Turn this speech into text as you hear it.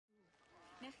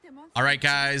All right,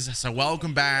 guys, so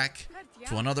welcome back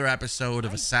to another episode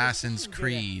of Assassin's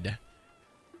Creed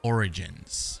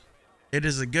Origins. It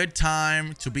is a good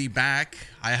time to be back.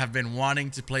 I have been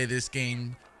wanting to play this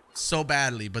game so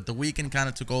badly, but the weekend kind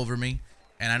of took over me.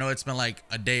 And I know it's been like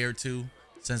a day or two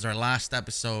since our last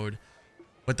episode,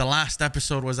 but the last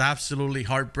episode was absolutely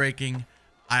heartbreaking.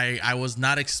 I was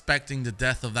not expecting the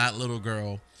death of that little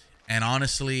girl. And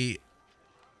honestly,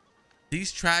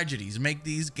 these tragedies make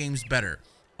these games better.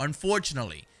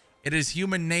 Unfortunately, it is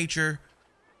human nature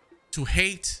to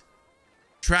hate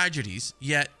tragedies,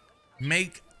 yet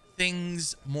make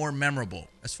things more memorable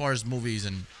as far as movies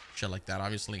and shit like that.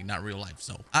 Obviously not real life,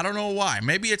 so I don't know why.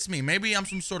 Maybe it's me, maybe I'm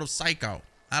some sort of psycho,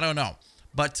 I don't know.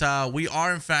 But we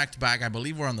are in fact back. I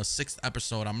believe we're on the 6th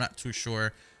episode, I'm not too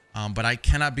sure, but I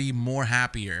cannot be more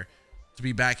happier to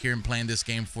be back here and playing this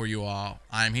game for you all.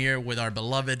 I'm here with our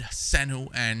beloved Senhu,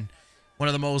 and one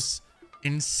of the most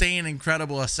insane,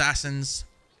 incredible assassins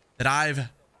that I've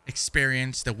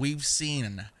experienced, that we've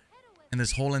seen in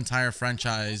this whole entire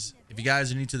franchise. If you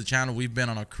guys are new to the channel, we've been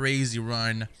on a crazy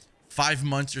run, 5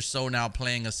 months or so now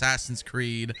playing Assassin's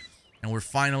Creed, and we're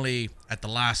finally at the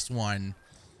last one.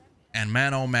 And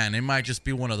man, oh man, it might just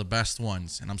be one of the best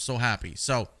ones, and I'm so happy.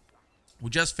 So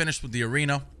we just finished with the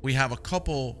arena. We have a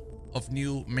couple of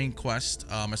new main quests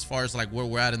as far as like where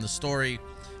we're at in the story.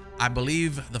 I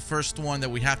believe the first one that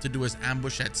we have to do is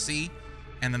ambush at sea,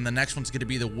 and then the next one's going to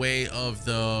be the way of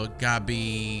the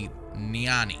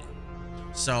Gabiniani.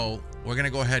 So we're going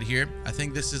to go ahead here. I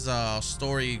think this is a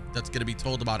story that's going to be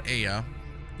told about Aya.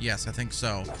 Yes, I think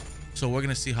so. So we're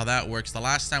going to see how that works. The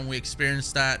last time we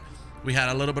experienced that, we had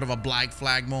a little bit of a black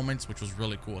flag moment, which was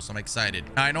really cool. So I'm excited.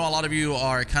 Now, I know a lot of you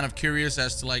are kind of curious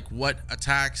as to like what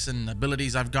attacks and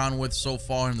abilities I've gone with so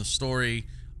far in the story.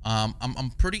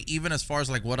 I'm pretty even as far as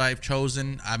like what I've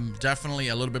chosen. I'm definitely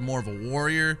a little bit more of a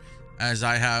warrior, as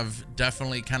I have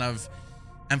definitely kind of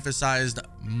emphasized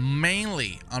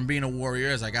mainly on being a warrior,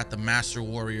 as I got the master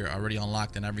warrior already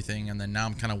unlocked and everything, and then now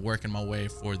I'm kind of working my way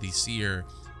for the seer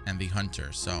and the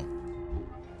hunter. So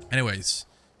anyways,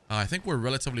 I think we're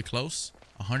relatively close,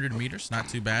 100 meters, not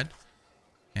too bad.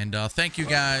 And thank you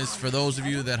guys for those of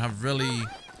you that have really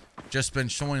just been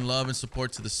showing love and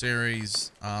support to the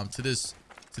series, to this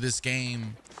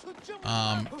game.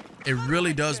 It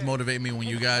really does motivate me when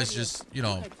you guys just, you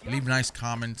know, leave nice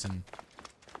comments, and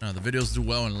the videos do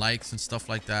well and likes and stuff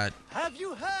like that. Have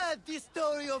you heard the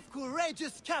story of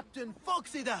courageous Captain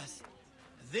Phoxidas,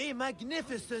 the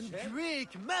magnificent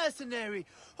Greek mercenary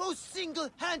who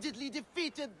single-handedly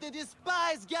defeated the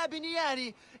despised Gabiniani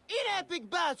in epic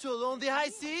battle on the high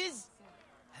seas?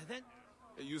 And then...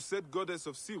 You said Goddess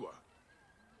of Siwa.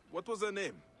 What was her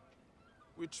name?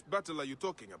 Which battle are you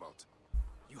talking about?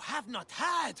 You have not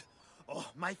heard?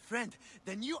 Oh, my friend,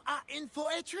 then you are in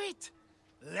for a treat.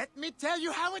 Let me tell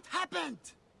you how it happened.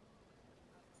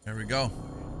 There we go.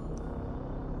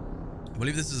 I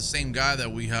believe this is the same guy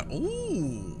that we had.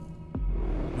 Ooh,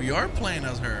 we are playing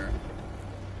as her.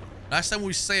 Last time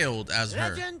we sailed as her.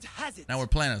 Legend has it, now we're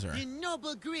playing as her. The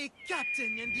noble Greek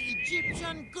captain and the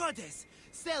Egyptian goddess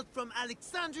sailed from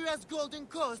Alexandria's Golden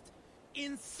Coast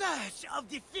in search of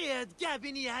the feared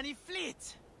Gabiniani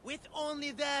fleet, with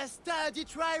only their sturdy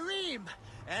trireme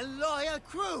and loyal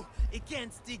crew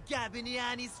against the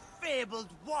Gabiniani's fabled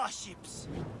warships.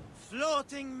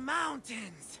 Floating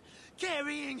mountains,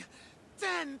 carrying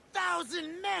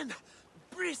 10,000 men,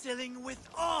 bristling with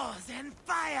oars and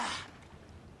fire.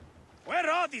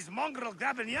 Where are these mongrel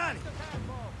Gabiniani?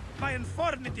 My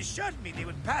informant assured me they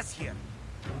would pass here.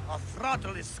 I'll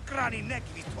throttle his scrawny neck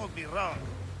if he told me wrong.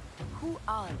 Who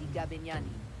are the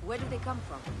Gabiniani? Where do they come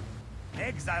from?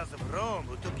 Exiles of Rome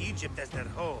who took Egypt as their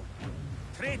home.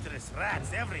 Traitorous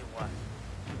rats, everyone.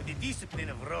 With the discipline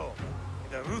of Rome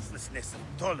and the ruthlessness of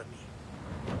Ptolemy.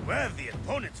 Worthy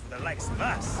opponents for the likes of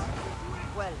us.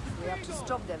 Well, we have to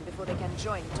stop them before they can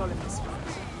join Ptolemy's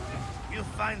fleet. We'll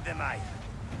find them, Aya.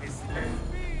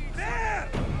 There!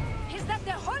 Is that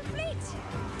their whole fleet?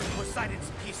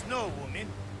 Poseidon's peace, no, woman.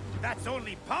 That's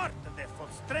only part of their full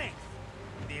strength.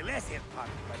 The lesser part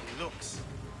by the looks.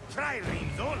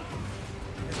 Triremes only.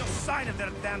 There's no sign of their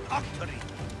damned octary.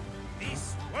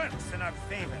 This works in our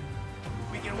favor.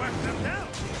 We can work them down,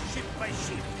 ship by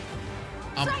ship.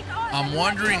 I'm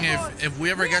wondering if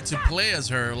we ever get to play as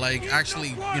her, like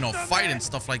actually, you know, fight and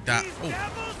stuff like that. These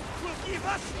devils will give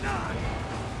us none.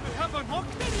 We have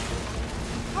unlocked it?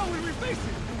 How will we face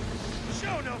it?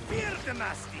 Show no fear,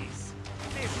 Damastes.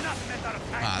 They've not met our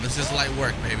pact. Ah, this is light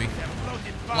work, baby.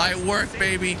 Light work,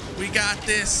 baby. We got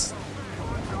this.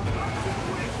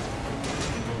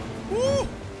 Woo!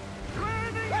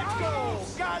 Let's go!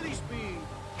 Galley speed!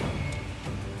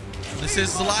 This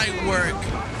is light work.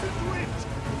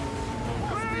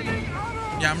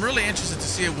 Yeah, I'm really interested to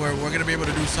see where we're gonna be able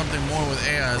to do something more with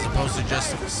Aya as opposed to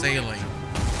just sailing.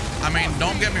 I mean,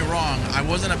 don't get me wrong. I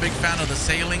wasn't a big fan of the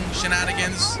sailing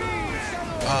shenanigans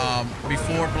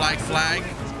before Black Flag.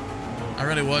 I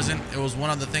really wasn't. It was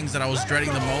one of the things that I was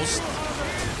dreading the most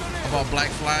about Black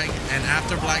Flag. And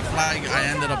after Black Flag, I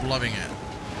ended up loving it.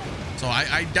 So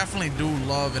I definitely do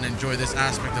love and enjoy this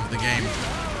aspect of the game.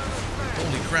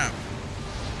 Holy crap.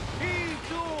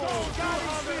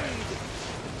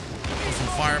 Put some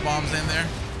fire bombs in there.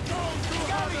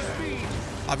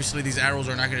 Obviously, these arrows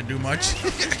are not going to do much.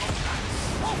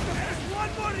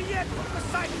 One more yet from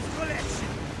Poseidon's collection.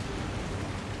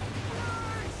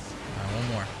 One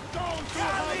more.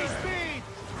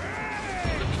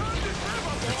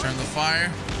 Return the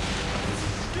fire.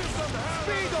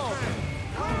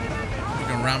 We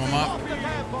can ram them up.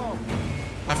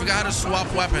 I forgot how to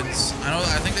swap weapons.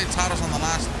 I think they taught us on the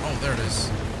last. Oh, there it is.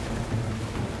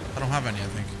 I don't have any, I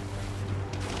think.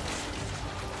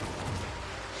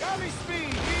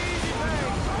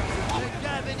 The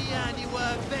Gabiniani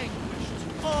were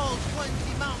vanquished. All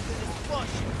 20 mountainous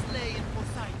warships lay in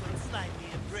Poseidon's slimy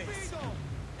embrace.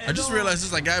 I just realized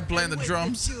there's a guy playing the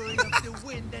drums.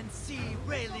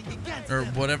 Or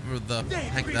whatever the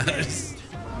heck that is.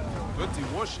 20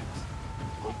 warships.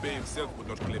 Pompey himself would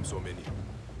not claim so many.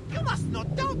 You must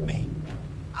not doubt me.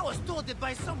 I was told it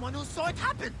by someone who saw it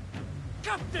happen.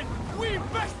 Captain, we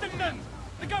bested them!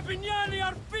 The Gabiniani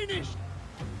are finished!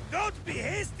 Don't be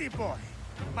hasty, boy.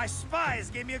 My spies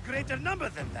gave me a greater number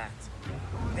than that.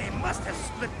 They must have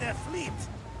split their fleet.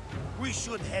 We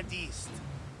should head east.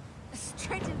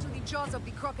 Straight into the jaws of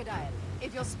the crocodile,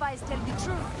 if your spies tell the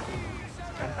truth.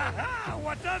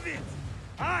 What of it?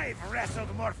 I've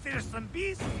wrestled more fearsome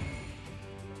beasts.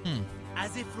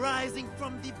 As if rising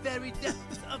from the very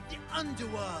depths of the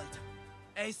underworld,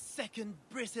 a second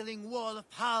bristling wall of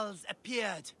hulls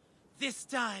appeared. This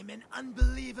time, an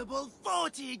unbelievable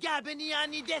 40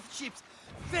 Gabiniani death ships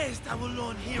faced our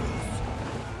lone heroes.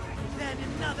 Then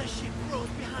another ship rose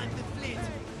behind the fleet,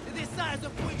 the size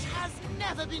of which has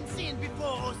never been seen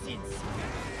before or since.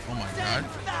 Oh my god.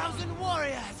 10,000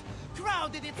 warriors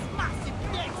crowded its massive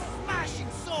decks, smashing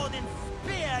sword and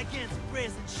spear against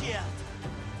brazen shield.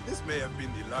 This may have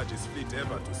been the largest fleet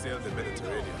ever to sail the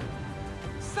Mediterranean.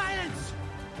 Silence!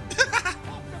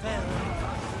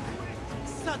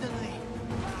 Suddenly,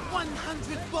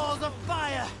 100 balls of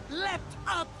fire leapt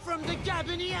up from the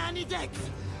Gabiniani decks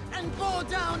and bore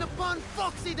down upon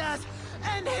Phoxidas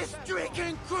and his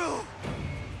stricken crew.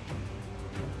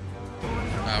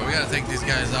 We gotta take these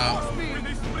guys out. When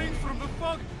they spring from the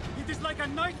fog, it is like a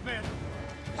nightmare.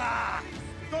 Ah!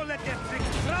 Don't let their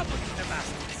tricks trouble you, the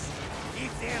masters.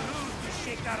 It's a ruse to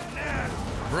shake our nerves.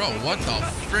 Bro, what the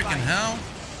freaking hell?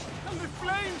 And the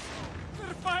flames!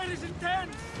 Their fire is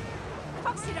intense!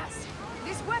 Phoxidas,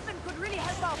 this weapon could really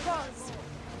help our cause.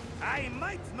 I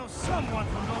might know someone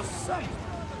who knows someone.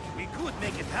 We could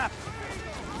make it happen.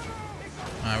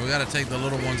 Alright, we gotta take the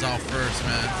little ones out first,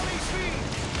 man.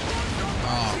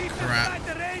 Oh, Keep crap.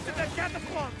 inside the range of the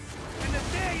catapults, and the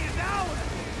day is ours.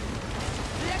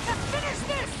 Let us finish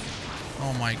this!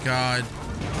 Oh my god.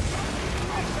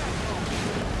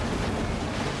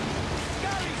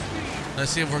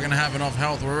 Let's see if we're gonna have enough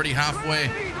health. We're already halfway.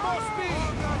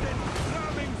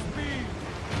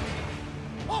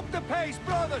 Up the pace,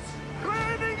 brothers!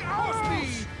 Raining our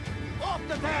speed! Up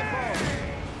the tempo!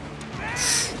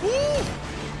 Woo!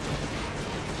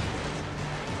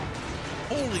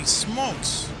 Holy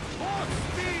smokes! Hot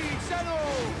speed, Zeno!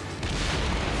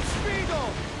 Speedo!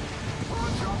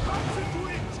 Put your backs into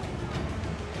it!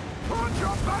 Put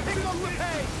your backs into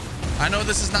it! I know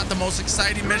this is not the most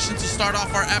exciting mission to start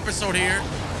off our episode here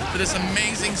for this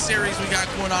amazing series we got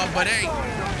going on, but hey,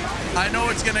 I know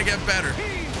it's gonna get better.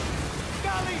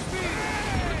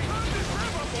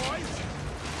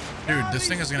 Dude, this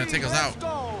thing is gonna take us out.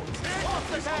 Oh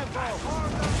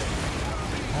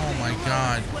my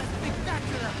god. It was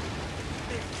spectacular.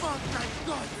 They fought like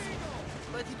gods,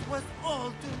 but it was all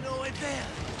to no avail.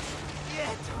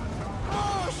 Yet,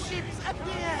 more ships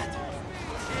appeared.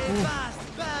 A vast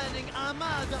burning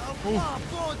armada of war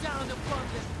bore down upon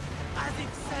them, as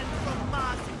if sent from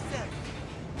Mars himself.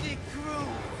 The crew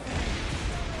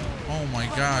Oh my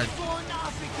god. borne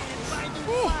up again by the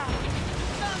wild,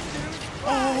 thunderous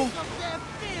cries of their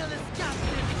fearless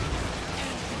captain.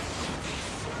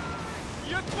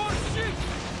 Yet more ships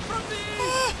from the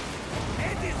east!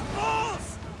 It is false!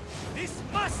 This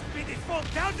must be the fault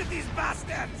down to these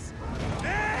bastards!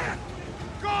 There!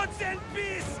 Gods and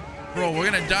peace! Bro, we're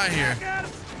gonna die here.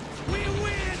 We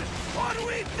win or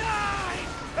we die!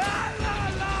 Ah, la,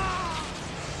 la!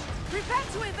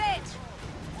 to avenge!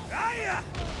 Aya!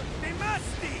 They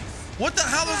must these! What the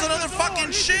hell? There's another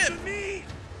fucking ship!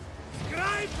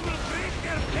 Scribes will break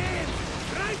their pens,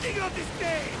 writing on this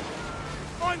day!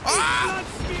 On these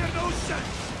blood-smeared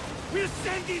oceans! We'll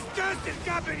send these cursed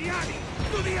Gabriani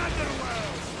to the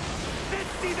underworld!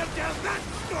 Let's see them tell that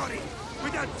story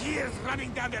without tears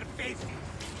running down their faces!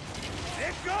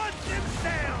 The gods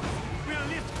themselves will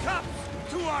lift cups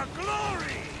to our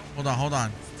glory! Hold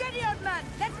on. Steady, old man!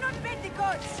 Let's not bend the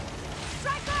gods!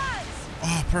 Strikers!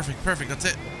 Oh, perfect. That's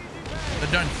it.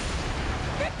 They're done.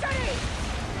 Victory!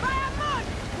 By a moon!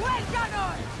 Well done,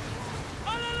 all!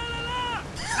 Oh, la, la, la, la.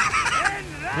 And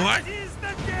that What? is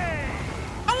the day!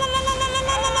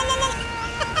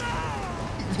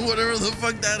 Whatever the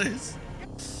fuck that is.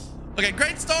 Okay,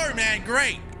 great story, man.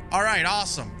 Great. All right,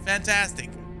 awesome. Fantastic.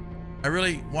 I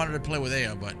really wanted to play with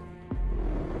Aya, but...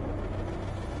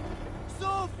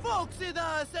 So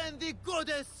Foxidas and the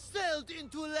goddess sailed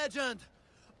into legend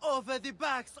over the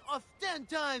backs of 10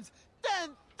 times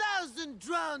 10,000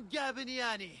 drowned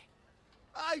Gabiniani.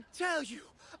 I tell you,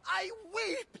 I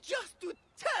weep just to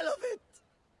tell of it.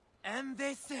 And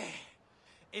they say,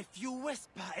 if you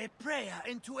whisper a prayer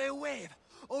into a wave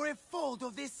or a fold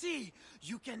of the sea,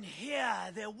 you can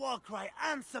hear their war cry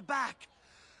answer back.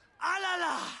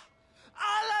 Alala!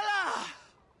 Alala!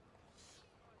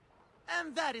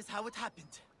 And that is how it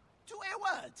happened. To a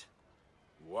word.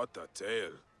 What a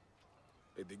tale.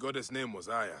 The goddess' name was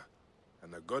Aya,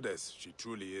 and a goddess she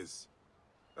truly is.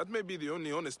 That may be the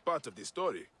only honest part of the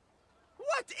story.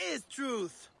 What is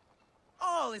truth?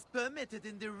 All is permitted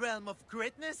in the realm of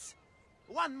greatness.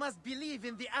 One must believe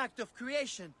in the act of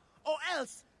creation, or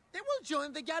else they will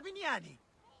join the Gabiniani.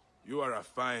 You are a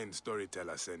fine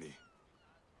storyteller, Seni.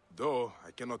 Though,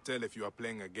 I cannot tell if you are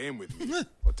playing a game with me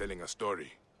or telling a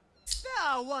story. They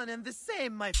are one and the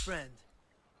same, my friend.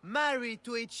 Married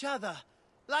to each other,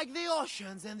 like the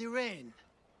oceans and the rain.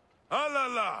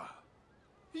 Alala!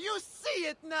 You see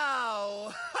it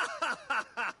now!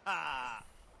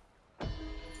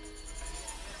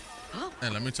 Hey,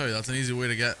 let me tell you, that's an easy way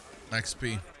to get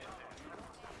XP.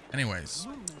 Anyways,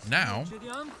 now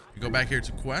we go back here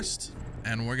to quest,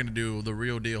 and we're gonna do the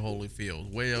real deal holy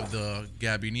field, way of the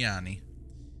Gabiniani,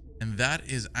 and that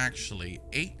is actually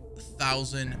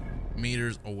 8,000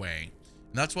 meters away.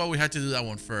 And that's why we had to do that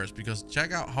one first, because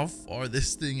check out how far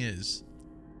this thing is.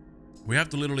 We have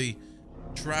to literally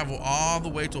travel all the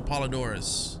way to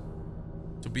Apollodorus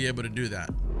to be able to do that.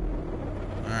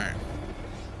 All right.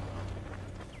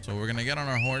 So we're gonna get on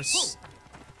our horse.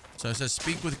 So it says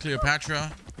speak with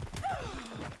Cleopatra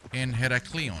in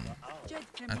Heraklion.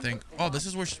 I think. Oh, this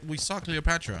is where we saw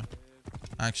Cleopatra,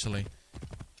 actually.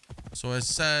 So it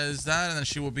says that, and then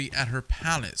she will be at her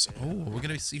palace. Oh, we're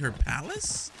gonna see her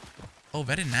palace? Oh,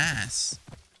 very nice.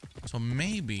 So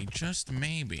maybe, just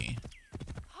maybe,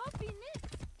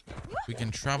 we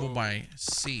can travel by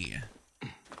sea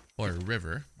or a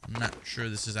river. I'm not sure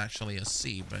this is actually a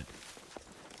sea, but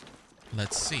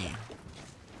let's see.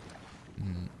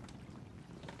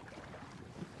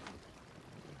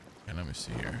 Okay, let me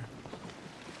see here.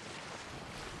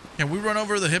 Can we run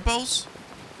over the hippos?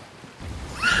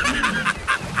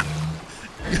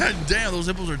 God damn, those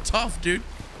hippos are tough, dude.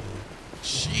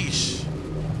 Sheesh.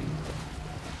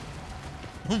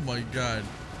 Oh my god.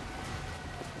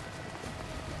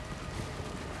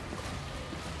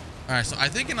 Alright, so I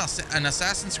think in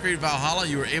Assassin's Creed Valhalla,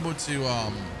 you were able to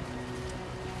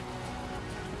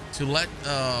let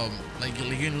like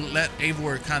you can let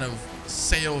Eivor kind of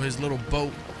sail his little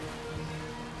boat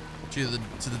to the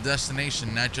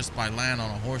destination, not just by land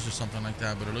on a horse or something like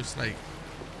that. But it looks like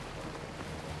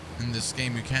in this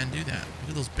game you can't do that. Look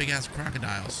at those big ass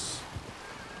crocodiles.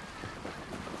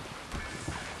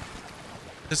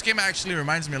 This game actually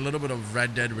reminds me a little bit of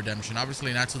Red Dead Redemption.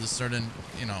 Obviously not to the certain,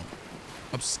 you know,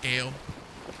 upscale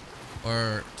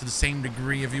or to the same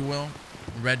degree, if you will.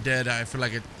 Red Dead, I feel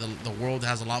like the world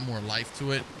has a lot more life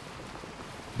to it.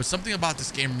 But something about this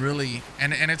game really,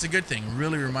 and it's a good thing,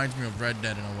 really reminds me of Red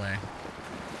Dead in a way.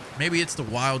 Maybe it's the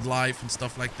wildlife and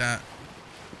stuff like that.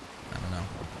 I don't know.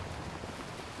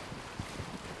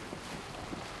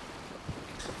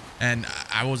 And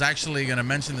I was actually going to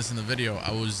mention this in the video.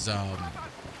 I was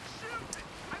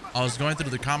going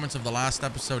through the comments of the last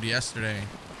episode yesterday,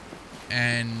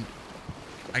 and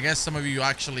I guess some of you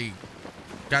actually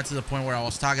got to the point where I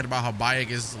was talking about how Bayek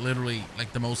is literally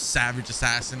like the most savage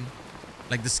assassin,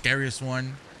 like the scariest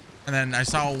one. And then I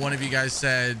saw one of you guys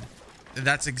said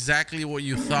that's exactly what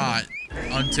you thought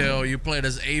until you played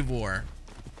as Eivor.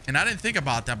 And I didn't think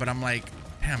about that, but I'm like,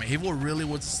 damn, Eivor really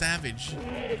was a savage.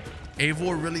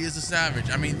 Eivor really is a savage.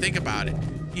 I mean, think about it.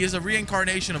 He is a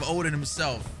reincarnation of Odin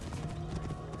himself.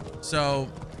 So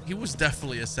he was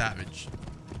definitely a savage.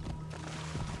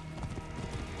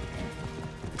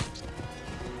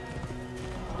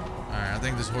 All right, I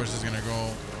think this horse is gonna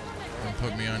go and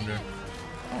put me under.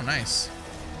 Oh, nice.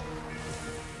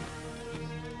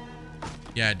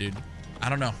 Yeah, dude. I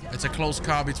don't know. It's a close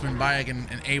call between Bayek and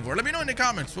Eivor. Let me know in the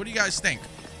comments. What do you guys think?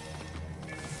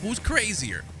 Who's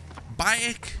crazier,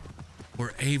 Bayek or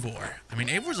Eivor? I mean,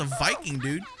 Eivor's a Viking,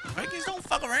 dude. Vikings don't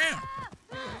fuck around.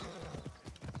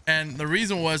 And the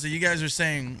reason was that you guys are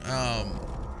saying,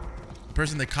 the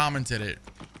person that commented it,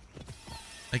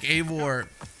 like Eivor,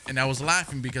 and I was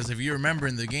laughing because if you remember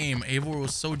in the game, Eivor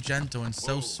was so gentle and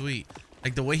so sweet.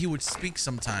 Like the way he would speak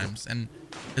sometimes, and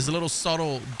his little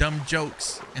subtle dumb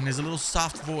jokes and his little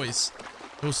soft voice.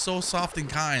 It was so soft and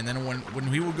kind. And when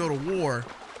he would go to war,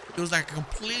 it was like a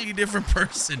completely different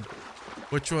person,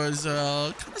 which was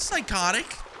kind of psychotic,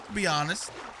 to be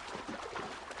honest,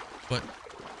 but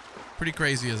pretty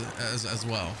crazy as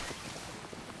well.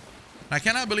 I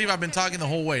cannot believe I've been talking the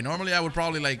whole way. Normally I would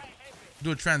probably like do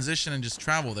a transition and just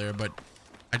travel there, but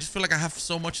I just feel like I have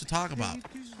so much to talk about.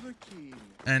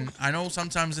 And I know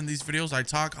sometimes in these videos I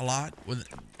talk a lot.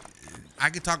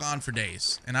 I could talk on for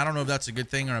days, and I don't know if that's a good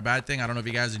thing or a bad thing. I don't know if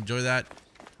you guys enjoy that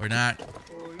or not.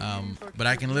 But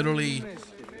I can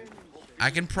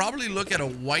probably look at a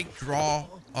white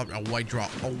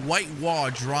wall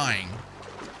drawing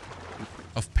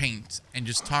of paint and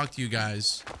just talk to you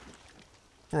guys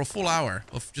for a full hour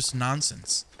of just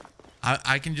nonsense.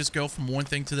 I can just go from one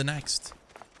thing to the next.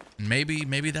 And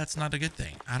maybe that's not a good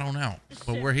thing. I don't know.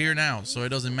 But we're here now, so it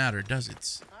doesn't matter, does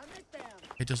it?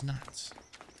 It does not.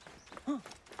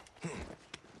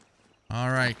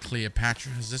 All right,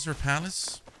 Cleopatra. Is this her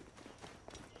palace?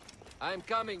 I'm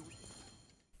coming.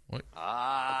 What?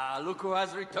 Ah, look who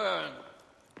has returned.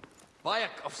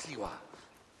 Bayek of Siwa.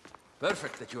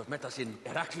 Perfect that you have met us in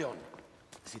Heraklion,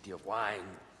 city of wine,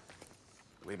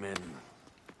 women,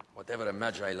 whatever a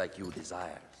Medjay like you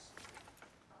desires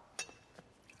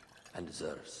and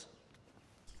deserves.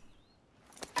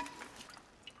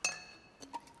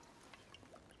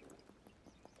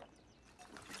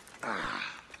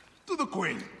 To the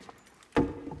queen.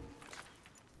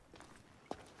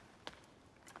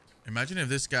 Imagine if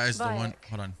this guy's the one. Bayek,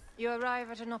 Hold on. you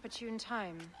arrive at an opportune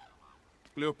time.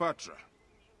 Cleopatra,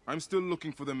 I'm still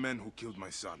looking for the men who killed my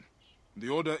son. The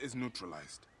order is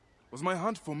neutralized. Was my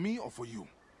hunt for me or for you?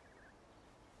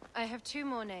 I have 2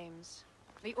 more names.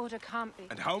 The order can't be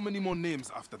And how many more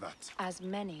names after that? as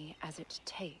many as it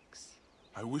takes.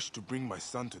 I wish to bring my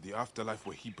son to the afterlife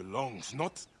where he belongs,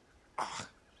 not... Ah,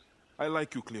 I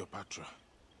like you, Cleopatra.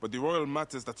 But the royal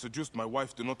matters that seduced my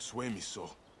wife do not sway me so.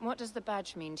 What does the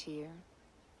badge mean to you?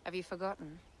 Have you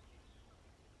forgotten?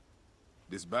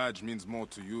 This badge means more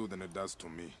to you than it does to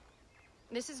me.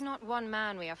 This is not one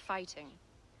man we are fighting.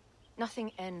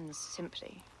 Nothing ends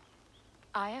simply.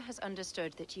 Aya has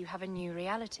understood that you have a new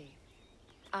reality.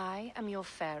 I am your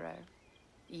pharaoh.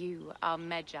 You are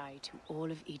Medjay to all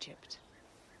of Egypt.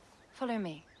 Follow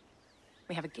me.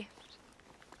 We have a gift.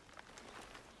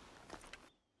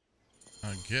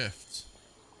 A gift.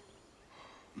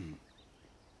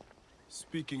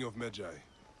 Speaking of Medjay,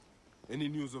 any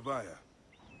news of Aya?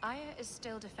 Aya is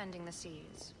still defending the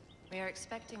seas. We are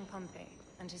expecting Pompey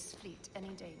and his fleet any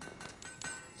day now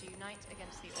to unite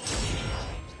against the Order and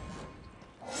change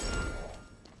the land.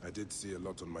 I did see a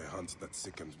lot on my hunt that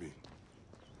sickened me.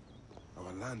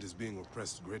 Our land is being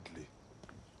oppressed greatly.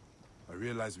 I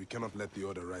realize we cannot let the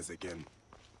Order rise again.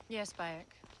 Yes, Bayek.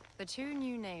 The 2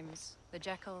 new names, the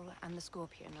Jackal and the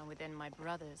Scorpion, are within my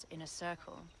brother's inner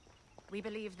circle. We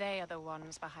believe they are the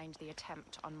ones behind the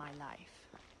attempt on my life.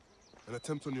 An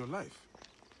attempt on your life?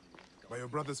 By your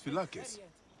brother's Philakes?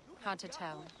 Hard to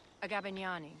tell. A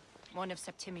Gabignani, one of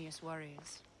Septimius'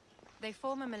 warriors. They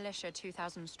form a militia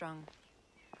 2,000 strong.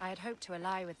 I had hoped to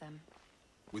ally with them.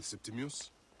 With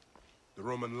Septimius? The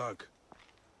Roman lug.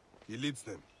 He leads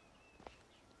them.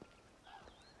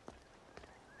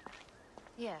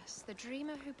 Yes, the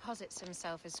dreamer who posits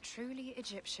himself as truly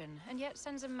Egyptian, and yet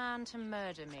sends a man to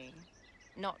murder me.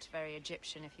 Not very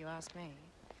Egyptian, if you ask me.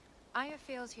 Aya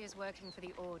feels he is working for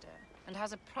the Order, and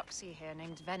has a proxy here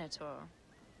named Venator.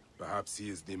 Perhaps he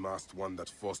is the masked one that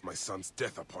forced my son's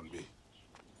death upon me.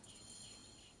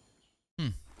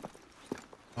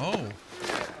 Oh.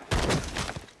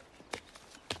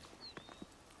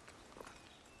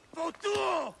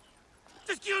 Votuo!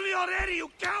 Just kill me already, you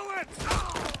coward!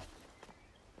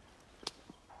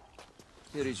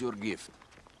 Here is your gift.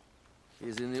 He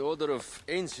is in the order of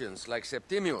ancients like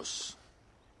Septimius.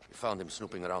 We found him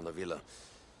snooping around the villa.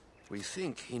 We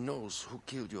think he knows who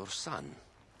killed your son.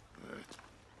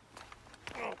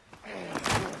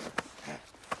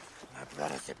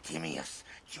 Septimius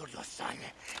killed your son,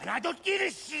 and I don't give a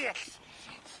shit!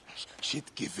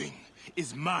 Shit giving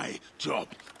is my job.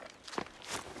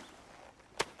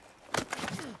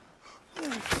 I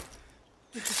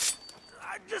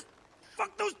just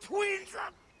fucked those twins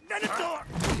up! Venator!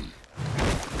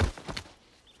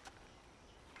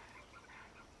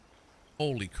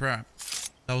 Holy crap.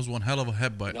 That was one hell of a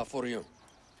headbutt. Enough for you.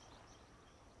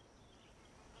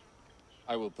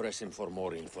 I will press him for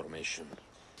more information.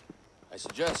 I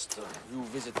suggest you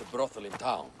visit the brothel in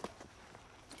town.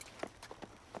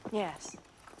 Yes.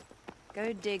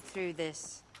 Go dig through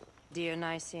this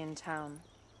Dionysian town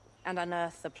and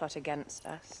unearth the plot against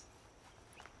us.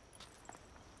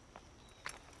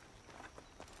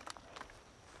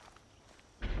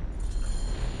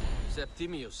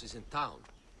 Septimius is in town.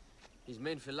 His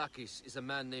main phylakis is a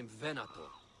man named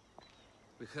Venator.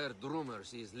 We heard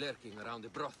rumors he is lurking around the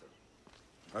brothel.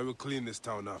 I will clean this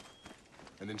town up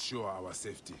and ensure our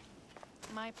safety.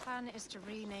 My plan is to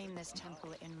rename this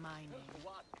temple in my name.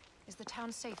 Is the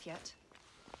town safe yet?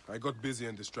 I got busy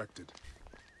and distracted.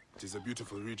 It is a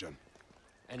beautiful region.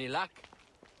 Any luck?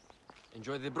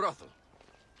 Enjoy the brothel.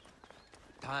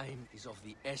 Time is of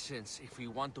the essence if we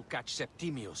want to catch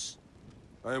Septimius.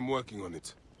 I am working on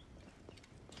it.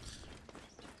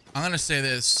 I'm gonna say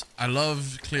this. I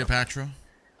love Cleopatra.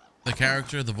 The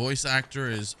character, the voice actor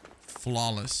is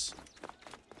flawless.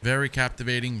 Very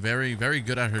captivating, very, very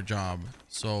good at her job.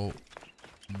 So,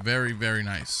 very, very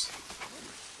nice.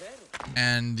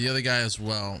 And the other guy as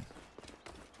well.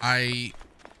 I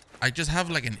just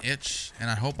have like an itch, and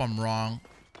I hope I'm wrong.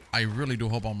 I really do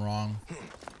hope I'm wrong.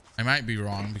 I might be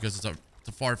wrong because it's a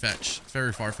far-fetched. It's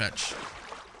very far-fetched.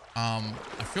 I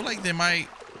feel like they might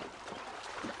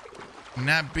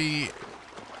not be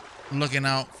looking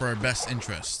out for our best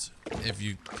interest, if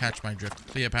you catch my drift.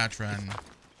 Cleopatra and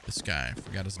this guy, I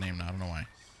forgot his name now, I don't know why.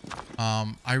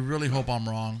 I really hope I'm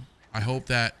wrong. I hope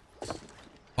that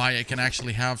Bayek can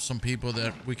actually have some people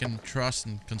that we can trust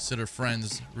and consider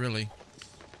friends, really,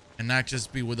 and not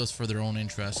just be with us for their own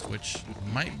interest, which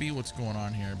might be what's going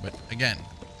on here. But again,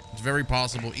 it's very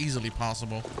possible, easily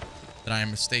possible, that I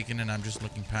am mistaken and I'm just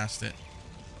looking past it.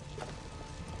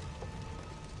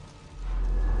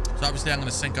 So obviously I'm going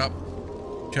to sync up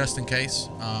just in case.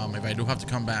 If I do have to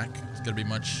come back, it's going to be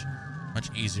much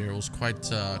easier. It was quite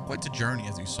the journey,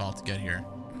 as you saw, to get here.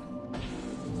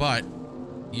 But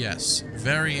yes,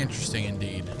 very interesting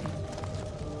indeed.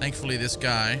 Thankfully, this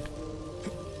guy,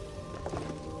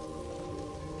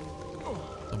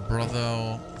 the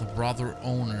brothel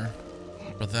owner,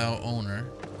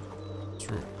 it's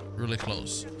really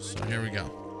close. So here we go.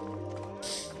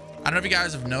 I don't know if you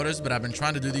guys have noticed, but I've been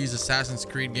trying to do these Assassin's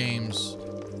Creed games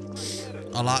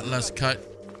a lot less cutty.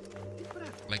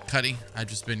 I've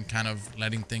just been kind of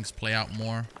letting things play out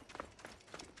more.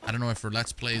 I don't know if for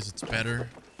Let's Plays it's better.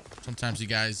 Sometimes you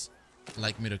guys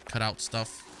like me to cut out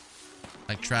stuff,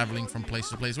 like traveling from place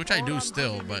to place, which I do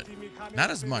still, but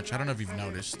not as much. I don't know if you've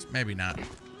noticed. Maybe not.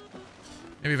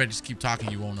 Maybe if I just keep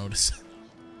talking, you won't notice.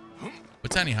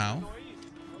 But anyhow.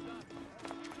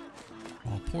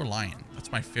 Oh, poor lion.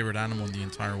 That's my favorite animal in the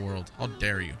entire world. How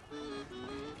dare you?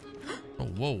 Oh,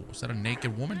 whoa. Is that a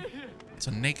naked woman? It's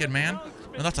a naked man?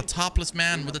 No, that's a topless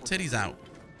man with the titties out.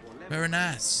 Very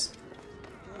nice.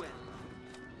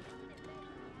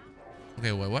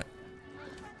 Okay, wait, what?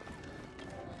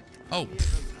 Oh.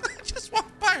 I just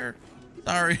walked by her.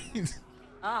 Sorry.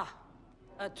 Ah,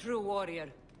 a true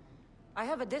warrior. I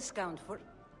have a discount for...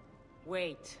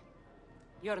 Wait.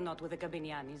 You're not with the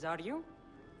Gabinianis, are you?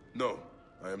 No,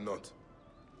 I am not.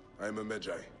 I am a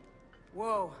Medjay.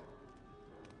 Whoa.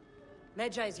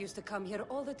 Medjays used to come here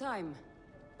all the time,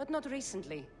 but not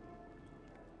recently.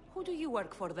 Who do you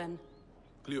work for, then?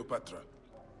 Cleopatra.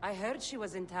 I heard she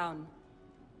was in town.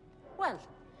 Well,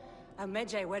 a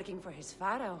Medjay working for his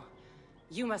pharaoh.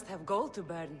 You must have gold to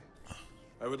burn.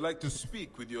 I would like to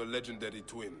speak with your legendary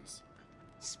twins.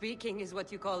 Speaking is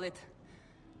what you call it.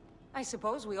 I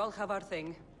suppose we all have our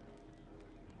thing.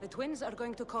 The twins are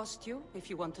going to cost you if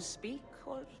you want to speak,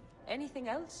 or anything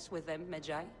else with them,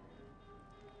 Medjay.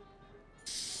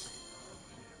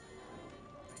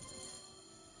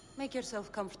 Make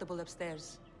yourself comfortable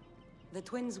upstairs. The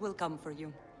twins will come for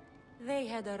you. They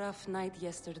had a rough night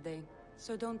yesterday,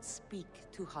 so don't speak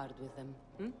too hard with them,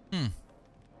 hmm?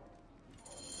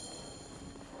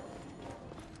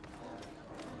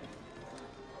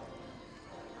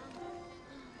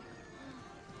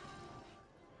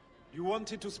 You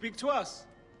wanted to speak to us?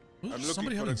 I'm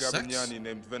looking for a Gabiniani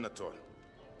named Venator.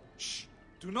 Shh!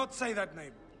 Do not say that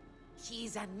name.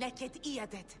 He's a naked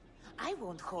idiot. I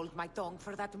won't hold my tongue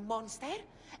for that monster.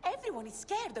 Everyone is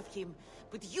scared of him,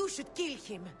 but you should kill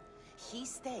him. He's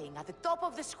staying at the top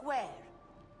of the square.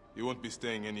 You won't be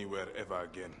staying anywhere ever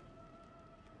again.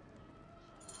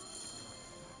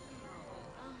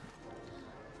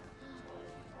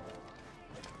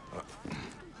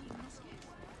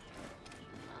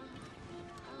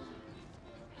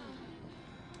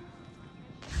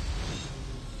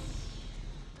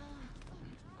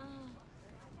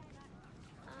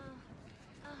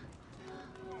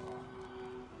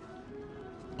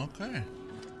 Okay.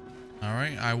 All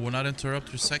right. I will not interrupt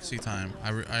your sexy time.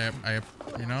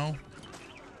 You know,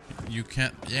 you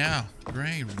can't. Yeah.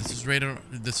 Great. This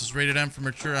is rated M for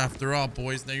mature after all,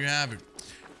 boys. There you have it.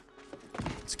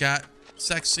 It's got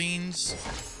sex scenes,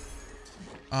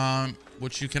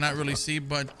 which you cannot really see,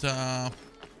 but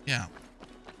yeah,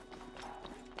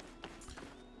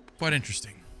 quite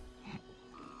interesting.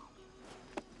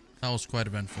 That was quite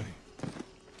eventful.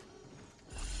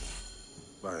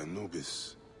 By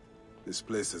Anubis, this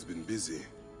place has been busy.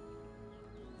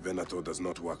 Venator does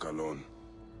not work alone.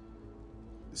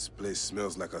 This place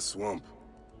smells like a swamp.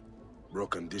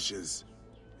 Broken dishes.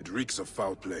 It reeks of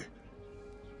foul play.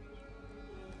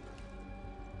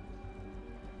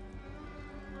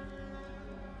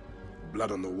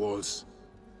 Blood on the walls.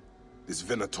 This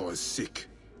Venator is sick.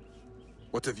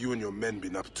 What have you and your men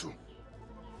been up to?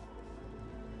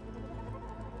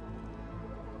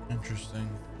 Interesting.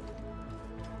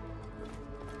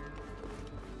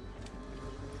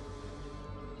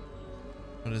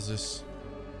 What is this?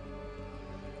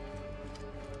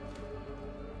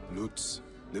 Loots,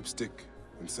 lipstick,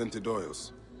 and scented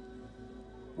oils.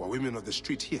 Were women of the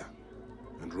street here?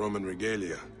 And Roman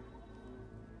regalia.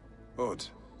 Odd.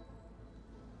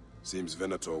 Seems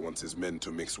Venator wants his men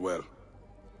to mix well.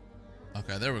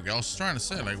 Okay, there we go. I was trying to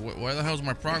say, like, why the hell's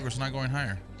my progress not going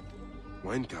higher?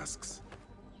 Wine casks.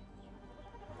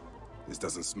 This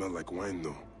doesn't smell like wine,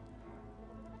 though.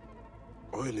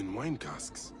 Oil in wine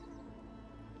casks.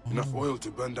 Oh. Enough oil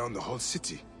to burn down the whole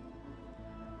city.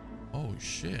 Oh,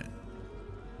 shit.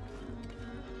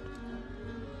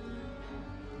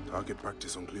 Target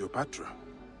practice on Cleopatra.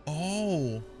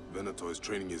 Oh. Venator is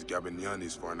training his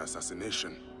Gabinianis for an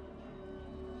assassination.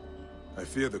 I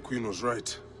fear the Queen was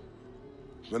right.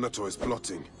 Venator is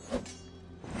plotting.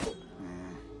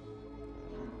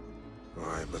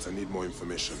 Alright, but I need more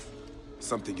information.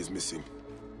 Something is missing.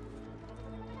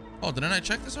 Oh, didn't I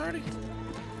check this already?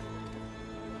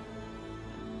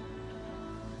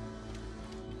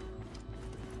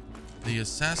 The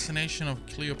assassination of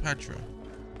Cleopatra.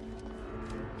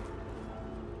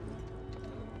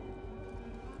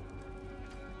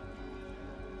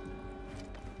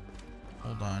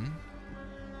 Hold on.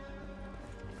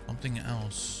 Something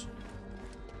else.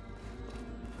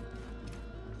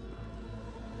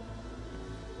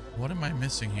 What am I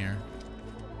missing here?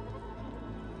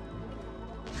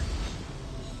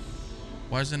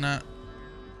 Why is it not?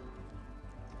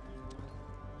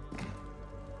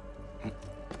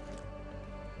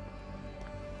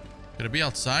 Could it be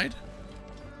outside?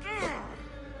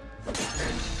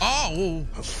 Oh!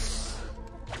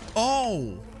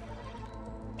 Oh!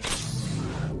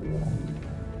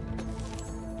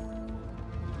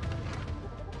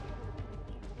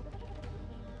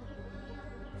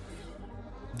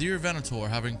 Dear Venator,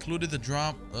 have included the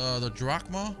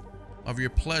drachma of your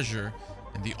pleasure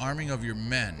in the arming of your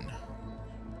men.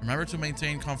 Remember to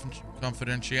maintain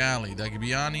confidentiality. The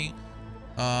Gibiani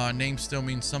name still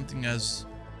means something as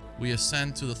we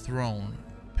ascend to the throne.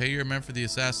 Pay your men for the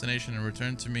assassination and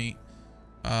return to me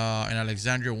in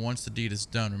Alexandria once the deed is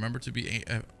done. Remember to be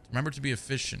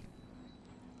efficient.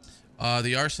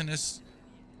 The arsonist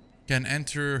can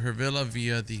enter her villa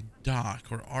via the dock,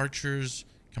 or archers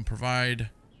can provide.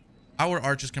 Our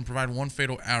archers can provide one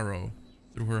fatal arrow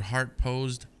through her heart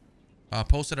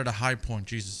posted at a high point.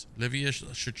 Jesus. Livia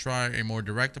should try a more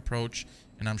direct approach,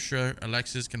 and I'm sure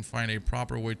Alexis can find a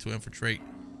proper way to infiltrate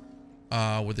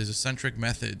with his eccentric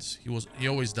methods. He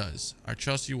always does. I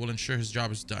trust you will ensure his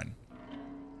job is done.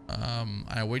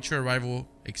 I await your arrival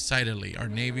excitedly. Our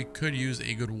navy could use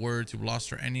a good word to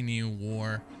bluster any new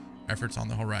war efforts on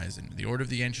the horizon. The order of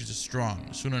the ancients is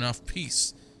strong. Soon enough,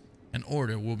 peace and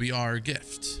order will be our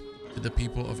gift to the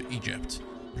people of Egypt.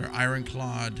 Their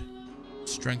ironclad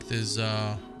strength is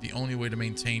the only way to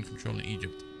maintain control in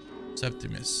Egypt.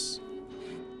 Septimus.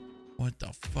 What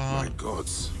the fuck? My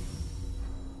gods.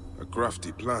 A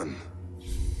crafty plan.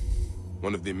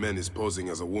 One of the men is posing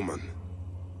as a woman.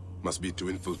 Must be to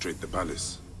infiltrate the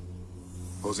palace.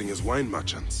 Posing as wine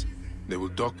merchants, they will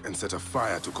dock and set a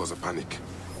fire to cause a panic.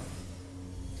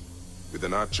 With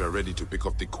an archer ready to pick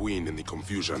off the queen in the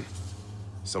confusion.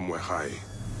 Somewhere high.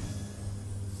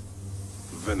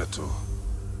 Venator.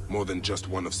 More than just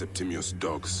one of Septimius'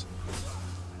 dogs.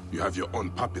 You have your own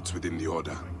puppets within the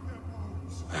Order.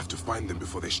 I have to find them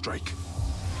before they strike.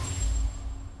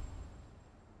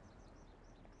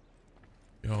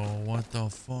 Yo, what the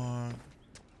fuck?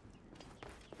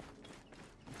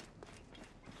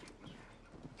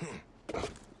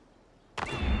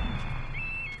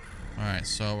 Alright,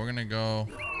 so we're gonna go...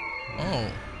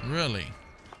 Oh, really?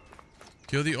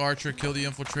 Kill the archer, kill the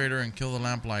infiltrator, and kill the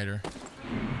lamplighter.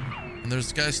 And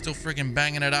there's guys still freaking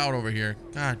banging it out over here.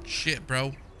 God, shit,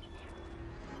 bro.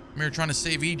 I'm here trying to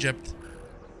save Egypt.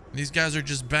 These guys are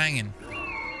just banging.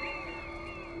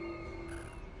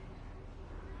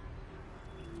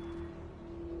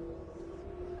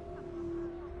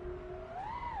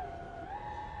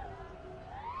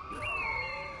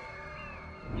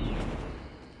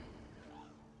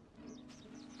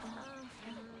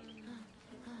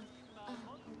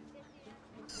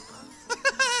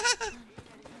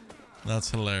 That's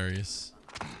hilarious.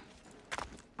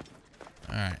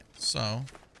 All right, so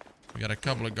we got a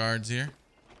couple of guards here.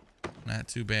 Not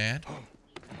too bad.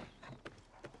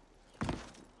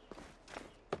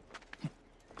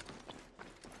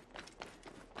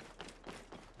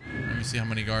 Let me see how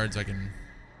many guards I can...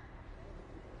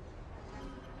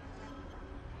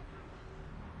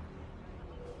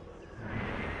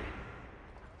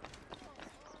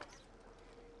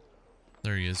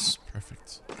 There he is.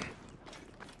 Perfect.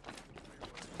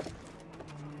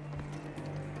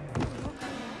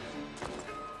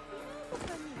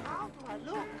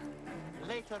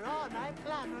 Later on, I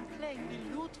plan on playing the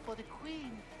lute for the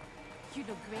Queen. You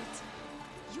look great.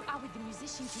 You are with the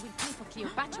musicians who will play for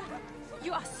Cleopatra.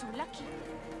 You are so lucky.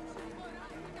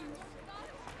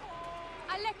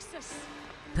 Alexis!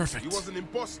 Perfect. He was an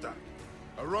imposter.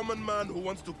 A Roman man who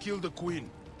wants to kill the Queen.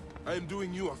 I am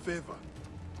doing you a favor.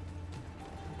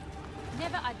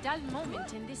 Never a dull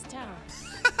moment in this town.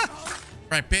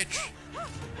 Right, bitch.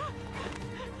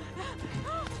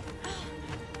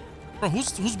 Bro,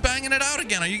 who's banging it out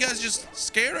again? Are you guys just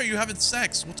scared or are you having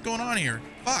sex? What's going on here?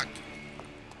 Fuck.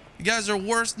 You guys are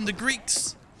worse than the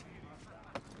Greeks.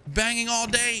 Banging all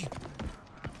day.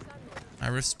 I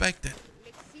respect it.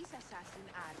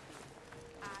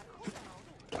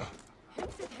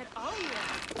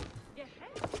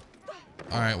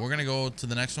 All right, we're gonna go to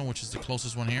the next one, which is the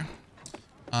closest one here.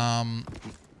 I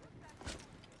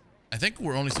think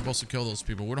we're only supposed to kill those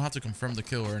people. We don't have to confirm the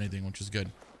kill or anything, which is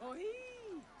good.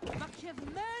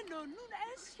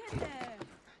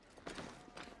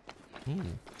 Ooh.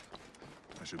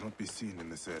 I should not be seen in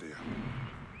this area.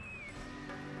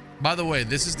 By the way,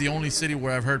 this is the only city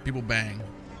where I've heard people bang.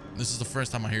 This is the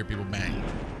first time I hear people bang.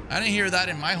 I didn't hear that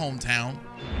in my hometown.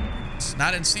 It's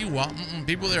not in Siwa.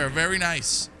 People there are very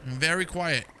nice and very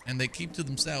quiet, and they keep to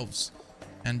themselves,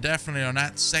 and definitely are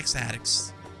not sex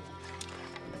addicts.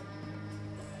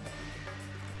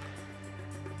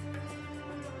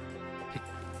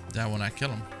 That one I kill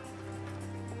him.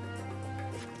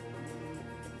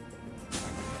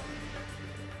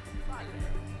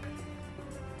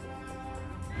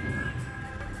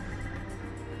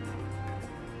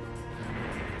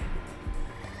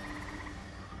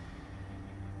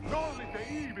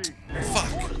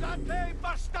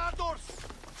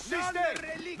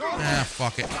 Ah,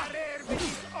 fuck it.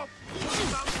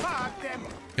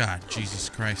 God, Jesus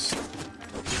Christ.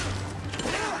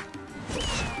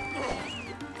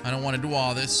 I don't want to do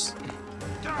all this.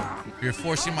 You're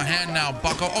forcing my hand now,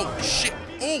 bucko. Oh, shit.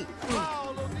 Oh.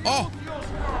 Oh.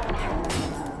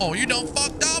 Oh, you done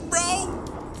fucked up, bro.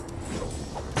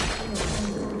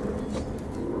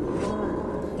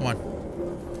 Come on.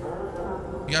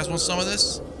 You guys want some of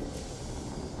this?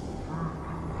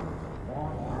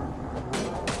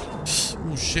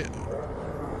 Oh, shit.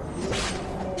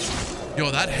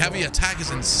 Yo, that heavy attack is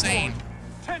insane.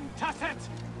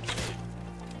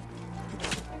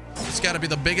 It's got to be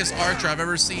the biggest archer I've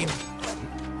ever seen.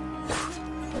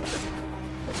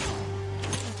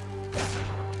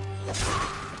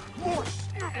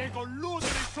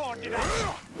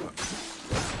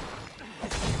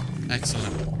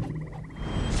 Excellent. All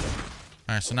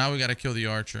right, so now we got to kill the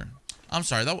archer. I'm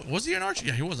sorry, was he an archer?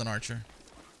 Yeah, he was an archer.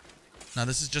 Now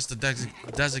this is just a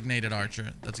designated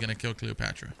archer that's gonna kill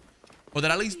Cleopatra, or that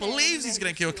at least believes he's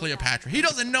gonna kill Cleopatra. He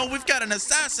doesn't know we've got an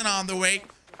assassin on the way,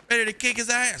 ready to kick his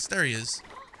ass. There he is.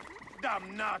 Oh,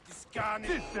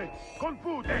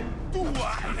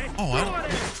 I don't...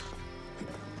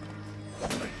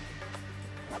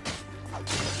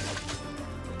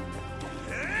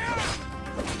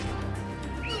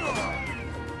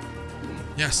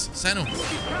 Yes, Senu.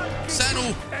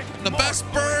 Senu, the best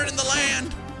bird in the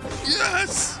land.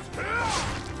 Yes!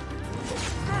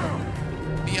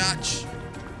 Biatch.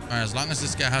 Alright, as long as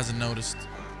this guy hasn't noticed.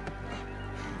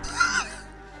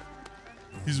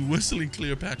 He's whistling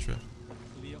Cleopatra.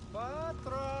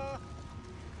 Cleopatra.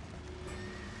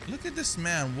 Look at this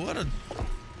man. What a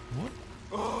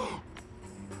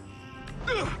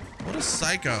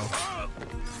psycho.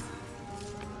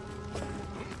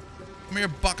 Come here,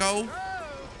 bucko.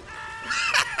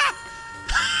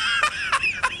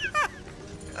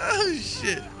 Oh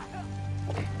shit.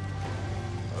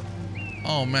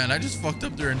 Oh man, I just fucked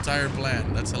up their entire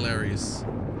plan. That's hilarious.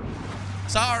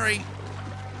 Sorry.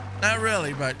 Not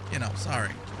really, but you know,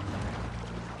 sorry.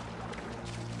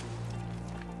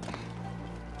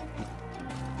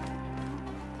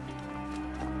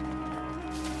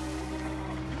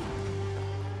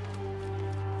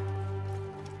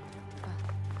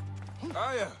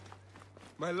 Aya,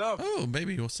 my love. Oh,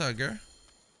 baby, what's up, girl?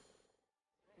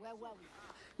 Where were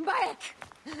we? Bayek!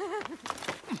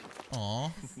 Aw.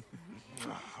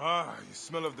 Ah, you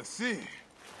smell of the sea.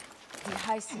 The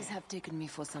high seas have taken me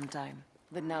for some time,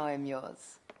 but now I'm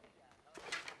yours.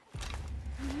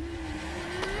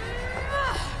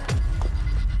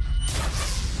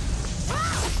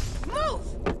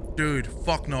 Move! Dude,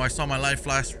 fuck no. I saw my life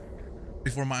flash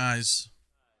before my eyes.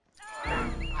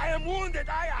 I am wounded,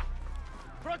 Aya!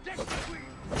 Protect the queen!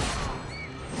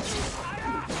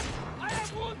 Aya! I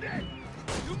am wounded!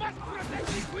 You must protect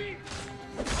the queen!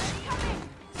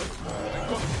 I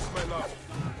got this, my love.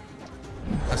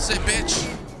 That's it, bitch.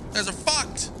 You guys are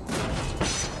fucked.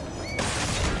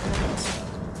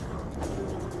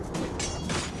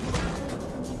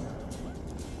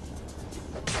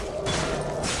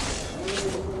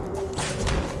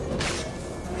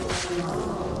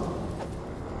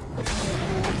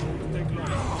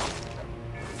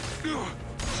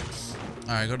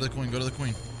 All right, go to the queen. Go to the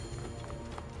queen.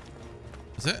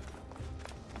 That's it.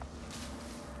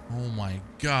 Oh my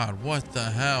god, what the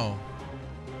hell?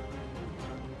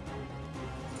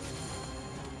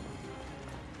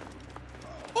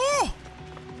 Oh!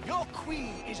 Your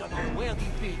queen is an unworthy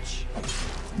bitch.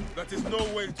 That is no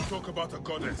way to talk about a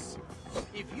goddess.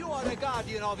 If you are the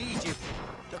guardian of Egypt,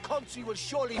 the country will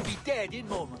surely be dead in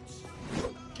moments.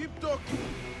 Keep talking.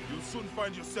 You'll soon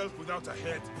find yourself without a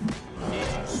head.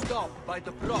 If you stop by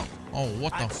the block Oh,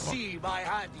 what the and fuck? see my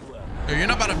handiwork. Yo, you're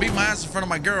not about to beat my ass in front of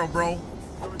my girl, bro.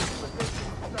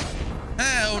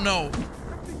 Hell no.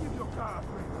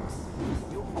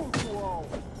 You fool to all.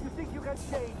 You think you can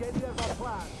change any of our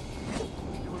plans?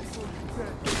 You will soon be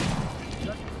dead.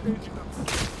 That's the stage enough.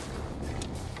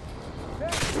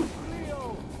 Hey,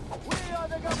 Leo! We are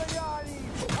the Gabayani,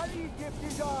 and Egypt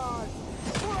is ours!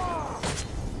 Hurrah!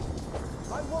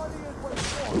 My warriors were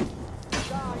fought.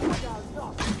 Die shall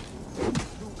not.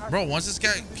 Bro, once this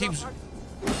guy keeps...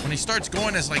 When he starts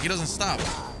going, it's like he doesn't stop.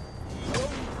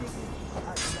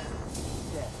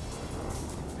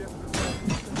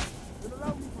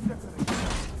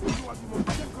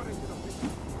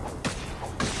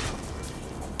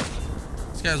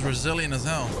 This guy's resilient as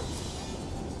hell.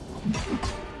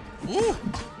 Woo!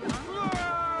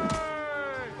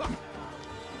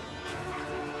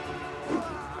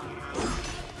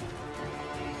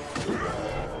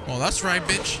 Oh, that's right,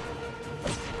 bitch.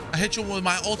 I hit you with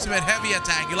my ultimate heavy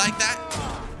attack. You like that?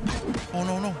 Oh,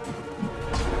 no, no.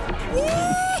 Woo!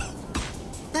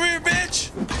 Come here,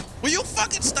 bitch. Will you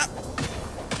fucking stop?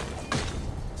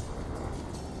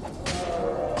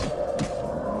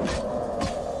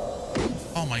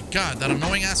 Oh, my God. That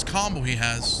annoying ass combo he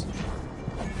has.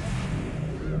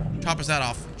 Chop his head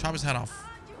off. Chop his head off.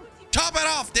 Chop it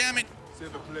off, damn it.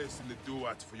 Save a place in the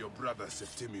duat for your brother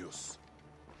Septimius.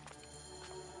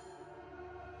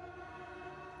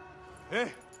 Hey,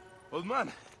 old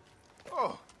man.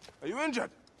 Oh, are you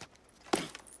injured?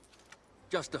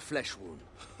 Just a flesh wound.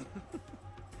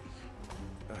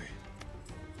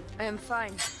 I am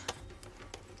fine.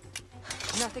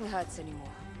 Nothing hurts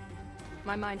anymore.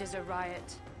 My mind is a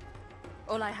riot.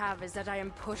 All I have is that I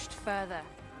am pushed further.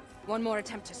 One more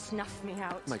attempt to snuff me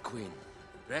out. My queen,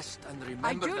 rest and remember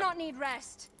I do that... not need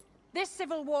rest. This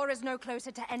civil war is no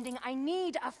closer to ending. I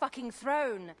need a fucking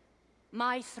throne.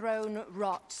 My throne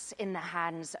rots in the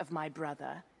hands of my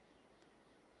brother.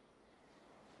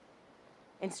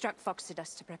 Instruct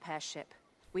Foxidus to prepare ship.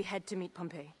 We head to meet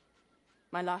Pompey.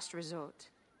 My last resort.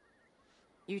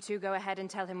 You two go ahead and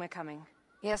tell him we're coming.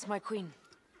 Yes, my queen.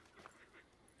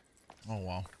 Oh,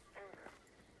 wow.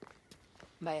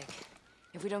 Bayek,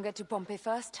 if we don't get to Pompey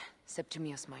first,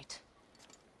 Septimius might.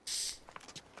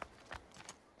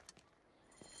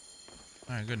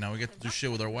 Alright, good. Now we get to do shit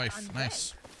with our wife.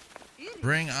 Nice.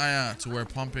 Bring Aya to where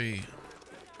Pompey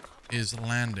is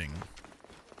landing.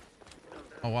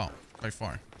 Oh, wow. Quite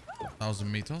far.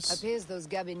 1,000 meters. Appears those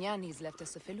Gabinianis left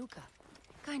us a felucca.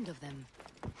 Kind of them.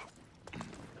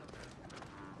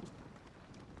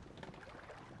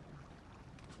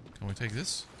 Can we take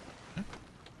this? Yeah.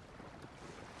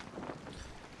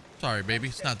 Sorry, baby.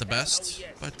 It's not the best,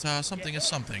 but something is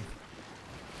something.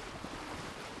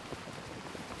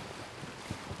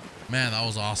 Man, that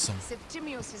was awesome.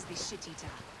 Septimius is the shit-eater.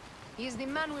 He is the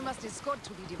man we must escort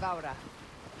to the Devourer.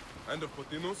 And of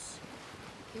Potinus?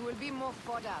 He will be more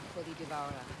fodder for the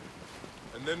Devourer.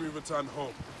 And then we return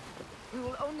home. We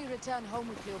will only return home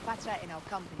with Cleopatra in our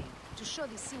company, to show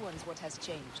the Siwans what has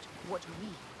changed, what we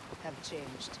have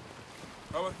changed.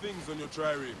 How are things on your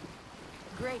trireme?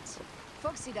 Great.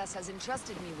 Phoxidas has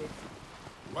entrusted me with...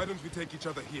 Why don't we take each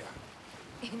other here?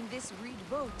 in this reed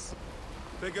boat.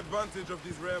 Take advantage of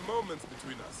these rare moments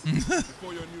between us,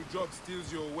 before your new job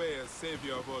steals you away as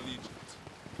savior of all Egypt.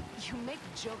 You make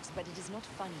jokes, but it is not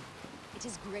funny. It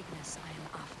is greatness I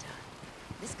am after.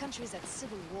 This country is at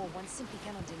civil war, one simply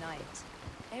cannot deny it.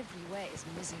 Everywhere is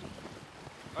misery.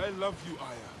 I love you,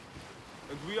 Aya.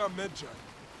 And we are Medjay.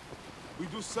 We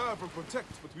do serve and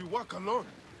protect, but we work alone.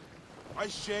 I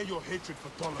share your hatred for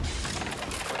Ptolemy.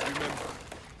 But remember,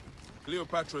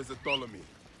 Cleopatra is a Ptolemy.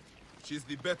 She is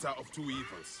the better of two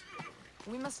evils.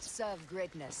 We must serve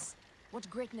greatness. What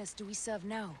greatness do we serve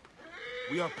now?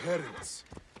 We are parents.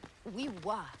 We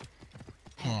were.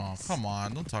 Oh, come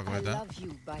on. Don't talk about that. I love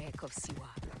you, Bayek of Siwa.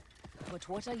 But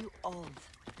what are you of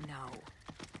now?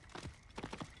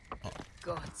 Oh.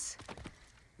 Gods.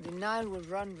 The Nile will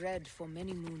run red for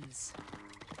many moons.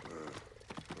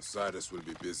 Osiris will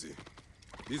be busy.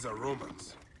 These are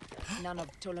Romans. None of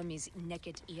Ptolemy's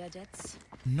naked eardets.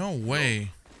 No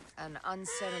way. An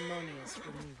unceremonious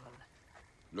removal.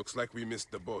 Looks like we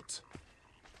missed the boat.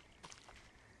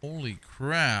 Holy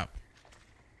crap.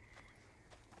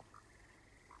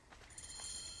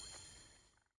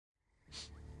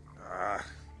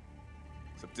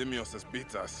 Septimius has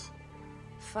beat us.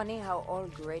 Funny how all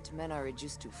great men are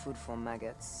reduced to food for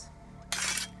maggots.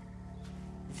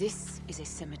 This is a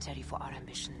cemetery for our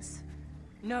ambitions.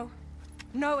 No.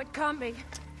 No, it can't be.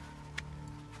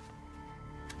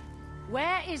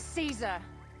 Where is Caesar?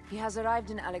 He has arrived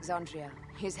in Alexandria.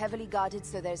 He is heavily guarded,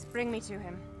 so there's... Bring me to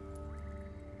him.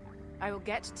 I will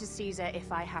get to Caesar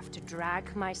if I have to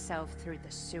drag myself through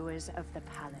the sewers of the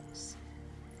palace.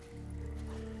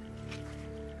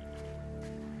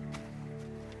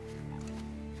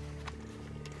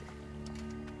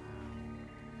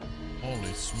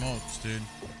 Holy smokes, dude.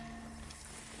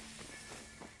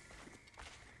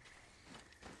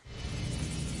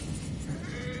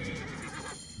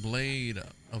 Blade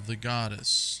of the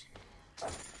Goddess.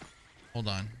 Hold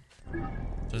on.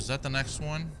 So is that the next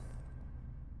one?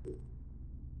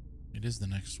 It is the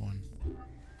next one.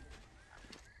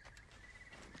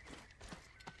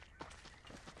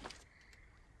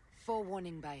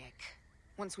 Forewarning, Bayek.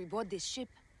 Once we board this ship,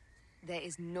 there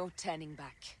is no turning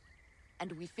back.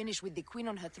 And we finish with the queen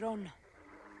on her throne,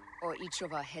 or each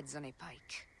of our heads on a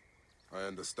pike. I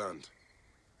understand.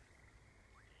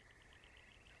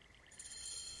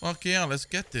 Fuck yeah, let's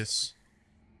get this.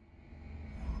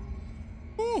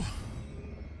 Whew.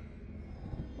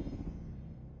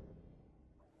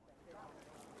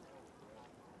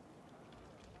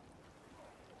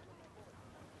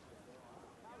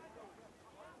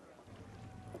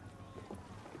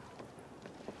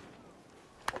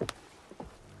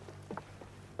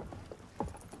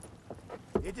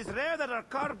 It is rare that our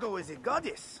cargo is a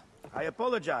goddess. I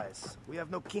apologize. We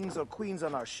have no kings or queens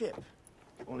on our ship.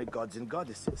 Only gods and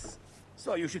goddesses.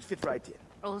 So you should fit right in.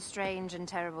 All strange and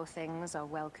terrible things are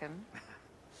welcome.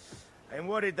 I am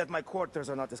worried that my quarters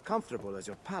are not as comfortable as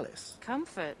your palace.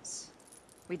 Comforts.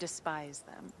 We despise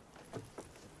them.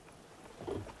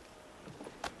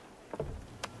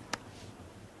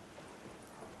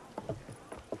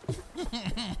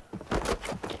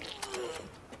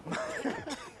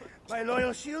 My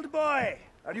loyal shield boy!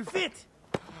 Are you fit?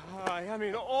 I am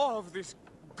in awe of this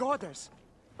goddess.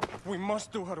 We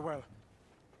must do her well.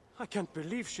 I can't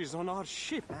believe she's on our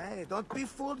ship. Hey, don't be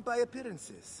fooled by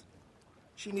appearances.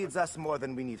 She needs us more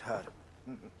than we need her.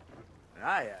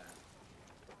 Aya.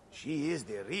 She is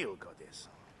the real goddess.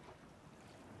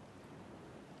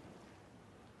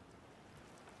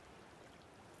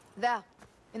 There,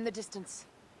 in the distance.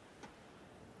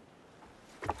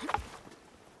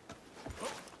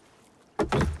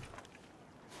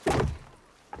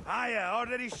 Aya,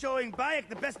 already showing Bayek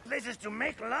the best places to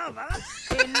make love,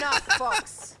 huh? Enough,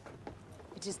 Fox.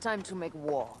 It is time to make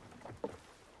war.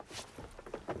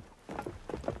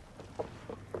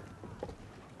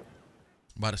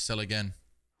 About to sell again.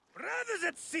 Brothers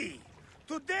at sea,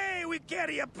 Today we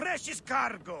carry a precious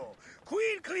cargo.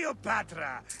 Queen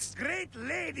Cleopatra, great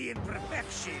lady in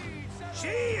perfection.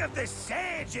 She of the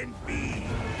sage and bee.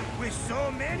 With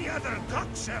so many other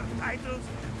cocksure titles,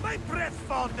 my breath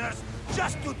falters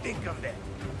just to think of them.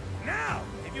 Now,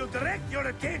 if you'll direct your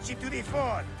attention to the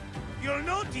fort, you'll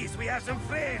notice we have some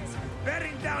friends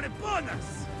bearing down upon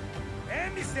us.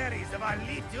 Emissaries of our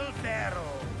little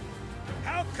pharaoh.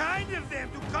 How kind of them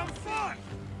to come forth!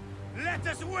 Let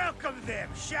us welcome them,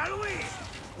 shall we?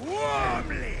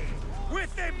 Warmly!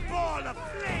 With a ball of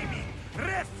flaming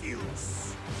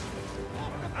refuse!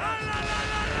 Ah, la la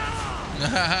la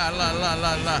la! La la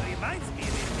la la. Reminds me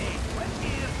of a day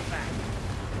 20 years back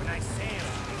when I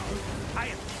sailed with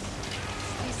pirates.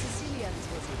 The Sicilians,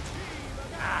 was it?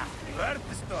 Ah, you heard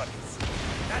the stories.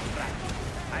 That's right.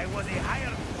 I was a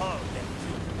hired Paul then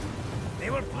too. They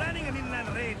were planning an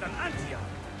inland raid on Antioch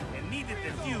and needed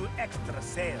a few extra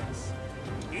sails.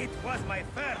 It was my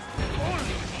first and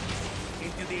only glimpse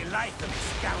into the life of a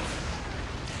scoundrel.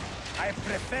 I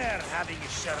prefer having a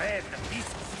charade of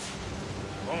pieces.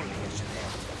 Only a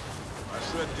charade. A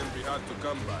shred can be hard to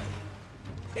come by.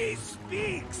 He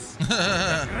speaks!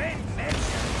 The great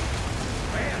Medjay.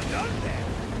 Well done then.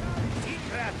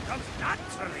 Seacraft comes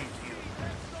naturally to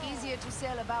you. Easier to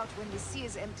sail about when the sea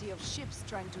is empty of ships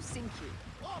trying to sink you.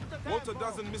 Want a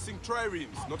dozen missing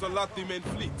triremes, not a lot the main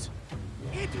fleet.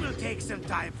 It will take some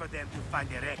time for them to find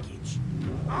the wreckage.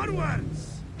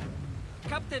 Onwards!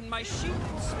 Captain, my ship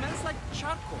smells like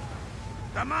charcoal.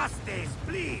 Damastes,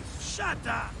 please, shut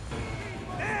up!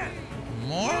 There!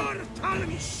 More?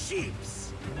 Ptolemaic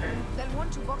ships! They'll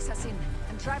want to box us in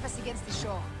and drive us against the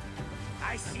shore.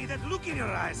 I see that look in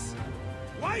your eyes.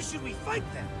 Why should we fight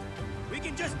them? We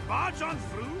can just barge on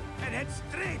through and head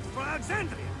straight for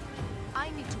Alexandria. I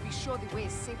need to be sure the way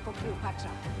is safe for Cleopatra.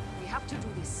 We have to do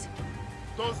this.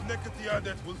 Those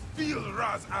Nekatiadet will feel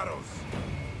Ra's arrows.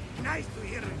 Nice to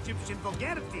hear Egyptian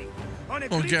vulgarity on a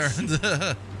Oh, Greek Garrett.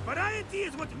 ship. Variety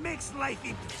is what makes life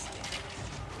interesting.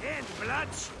 And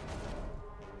bloodshed.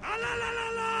 Ah la la la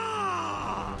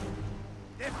la!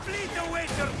 The fleet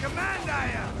awaits your command,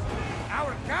 Aya.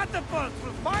 Our catapults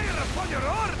will fire upon your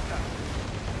order.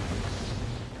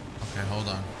 Okay, hold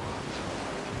on.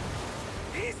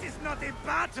 This is not a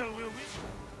battle, will we?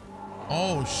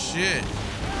 Oh shit.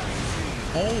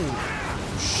 Oh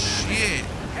shit.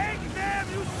 Take them,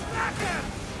 you slackers!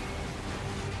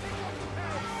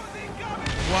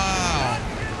 Wow.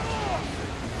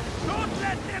 Don't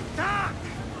let them talk!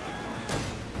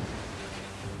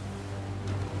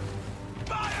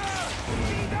 Fire!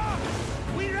 Speed up!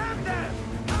 We ram them!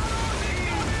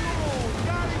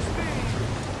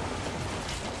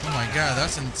 Oh my god,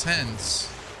 that's intense.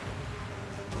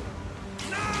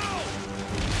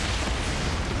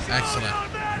 Excellent.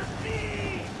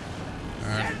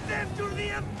 Alright. Send them to the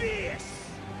abyss!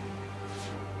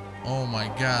 Oh my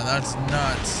god, that's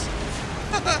nuts.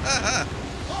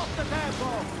 Off the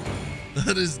tempo!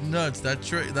 That is nuts.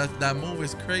 That move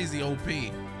is crazy OP.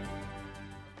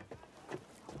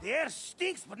 The air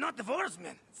stinks, but not the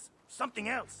oarsmen. Something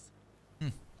else.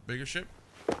 Bigger ship?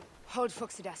 Hold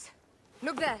Phoxidas.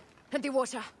 Look there, at the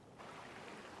water.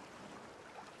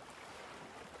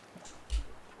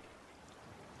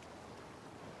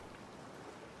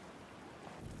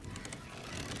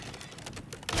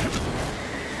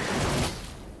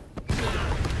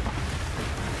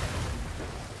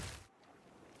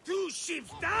 Two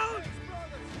ships down?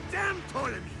 Damn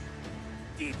Ptolemy!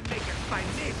 Did make a fine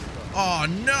name. Oh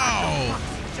no!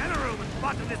 The general with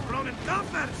bottomless Roman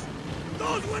coffers!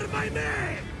 Those were my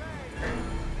men!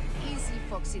 Easy,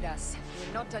 Phoxidas.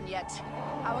 We're not done yet.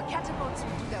 Our catapults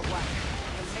will do their work.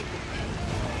 We'll make them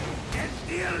pay. And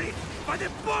dearly, by the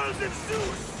balls of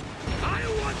Zeus, I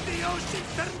want the ocean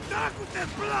turned dark with their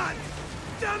blood!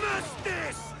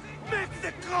 Damastes! Make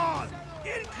the call!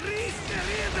 Increase the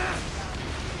river!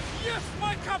 Yes,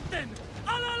 my captain!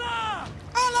 Alala!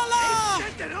 Alala! They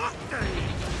set an octary!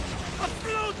 A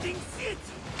floating city!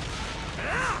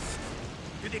 Blast!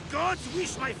 Do the gods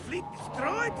wish my fleet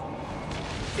destroyed?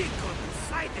 Fickle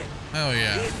Poseidon! Oh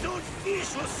yeah. His own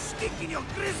fish will stick in your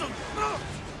grizzled throat!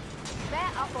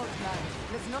 Bear up, old man.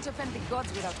 Let's not offend the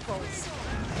gods without cause.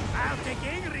 I'll take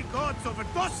angry gods over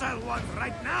docile ones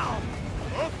right now!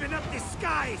 Open up the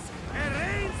skies and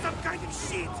rain some kind of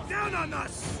shit down on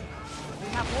us! We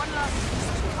have one last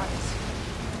piece to hunt.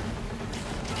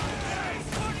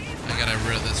 I gotta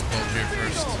rid of this boat here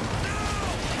first.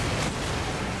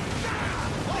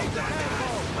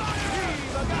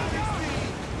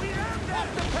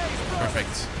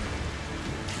 Perfect.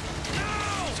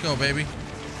 Let's go, baby.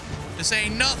 This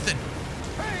ain't nothing.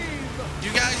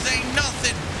 You guys ain't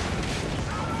nothing.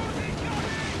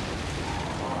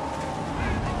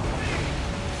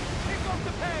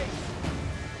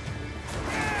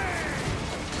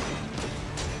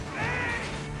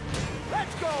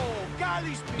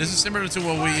 This is similar to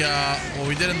what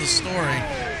we did in the story.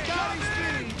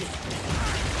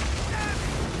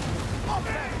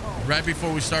 Right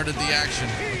before we started the action.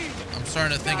 I'm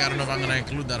starting to think, I don't know if I'm going to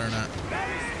include that or not.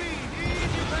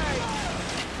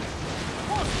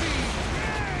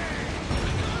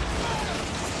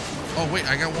 Oh, wait,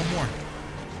 I got one more.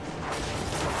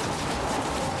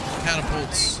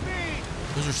 Catapults.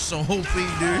 Those are so OP,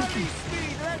 dude.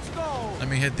 Let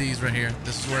me hit these right here.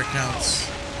 This is where it counts.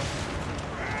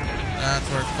 That's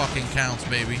where it fucking counts,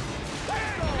 baby.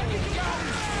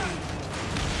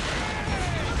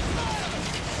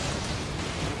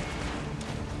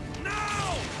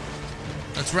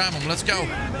 Let's ram them. Let's go.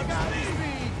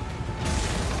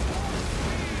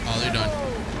 Oh, they're done.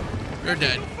 They're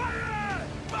dead.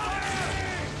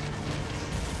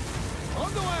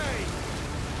 On the way.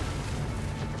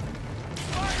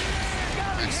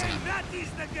 Excellent. That is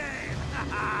the game.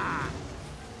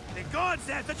 The gods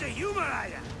have such a humor,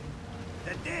 Aya.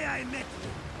 The day I met you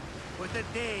was the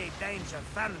day danger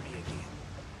found me again.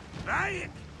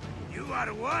 Bayek, you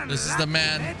are one. This is the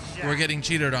man we're getting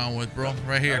cheated on with, bro.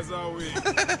 Right here. As are we.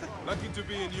 Lucky to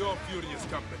be in your furious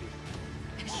company.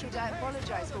 Should I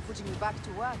apologize for putting you back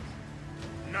to work?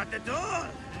 Not at all.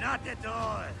 Not at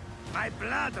all. My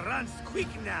blood runs quick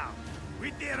now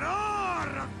with the roar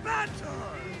of battle.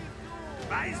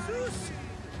 By Zeus,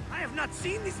 I have not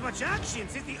seen this much action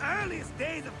since the earliest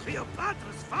days of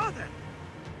Cleopatra's father.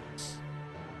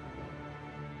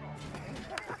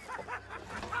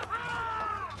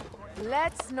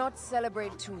 Let's not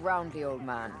celebrate too roundly, old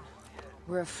man.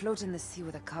 We're afloat in the sea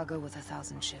with a cargo with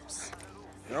 1,000 ships.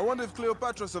 I wonder if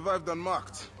Cleopatra survived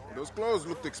unmarked. Those clothes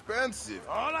looked expensive.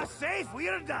 All are safe,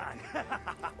 we're done.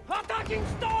 Attacking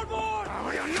starboard! Oh,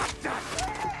 we are not done.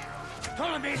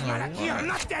 Ptolemaic Maraki are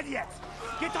not dead yet.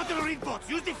 Get onto the reed boats.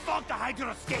 Use the fog to hide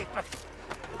your escape, but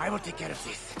I will take care of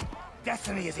this.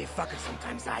 Destiny is a fucker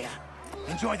sometimes, Aya.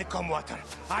 Enjoy the calm water.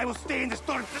 I will stay in the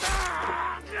storm.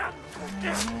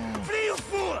 Flee, you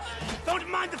fools! Don't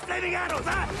mind the flaming arrows,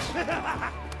 huh?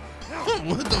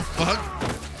 What the fuck?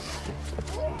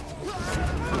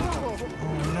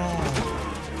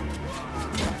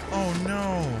 Oh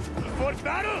no. For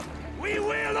battle, we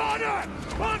will honor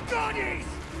our bodies!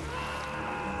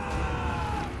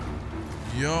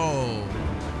 Yo.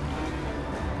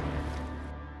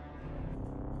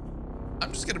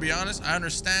 I'm just gonna be honest. I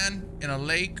understand in a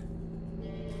lake,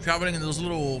 traveling in those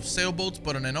little sailboats,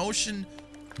 but in an ocean,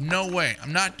 no way.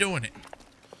 I'm not doing it.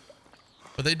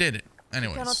 But they did it.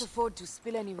 Anyways. We cannot afford to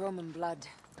spill any Roman blood.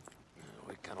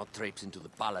 We cannot traipse into the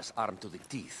palace armed to the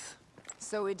teeth.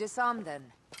 So we disarm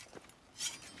then.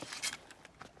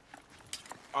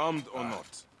 Armed or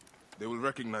not, they will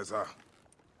recognize her.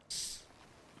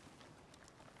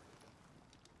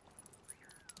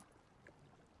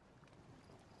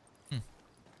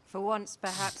 For once,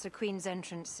 perhaps a queen's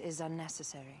entrance is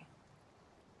unnecessary.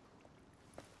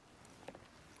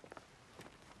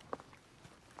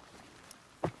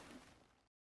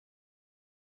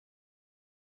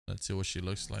 Let's see what she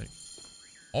looks like.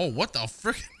 Oh, what the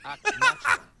frick? Act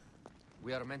natural.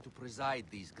 We are meant to preside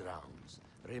these grounds.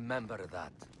 Remember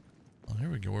that. Oh, here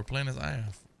we go. We're playing as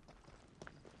IF.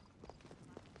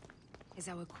 Is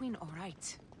our queen all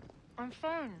right? I'm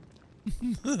fine.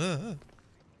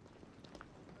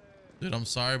 Dude, I'm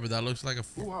sorry, but that looks like a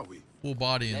full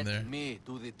body in there. Let me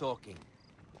do the talking.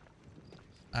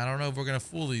 I don't know if we're gonna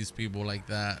fool these people like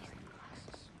that.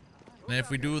 And if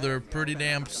we do, they're pretty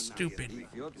damn stupid.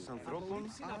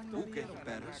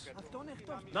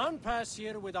 None pass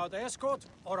here without escort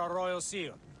or a royal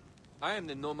seal. I am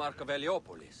the nomarch of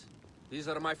Heliopolis. These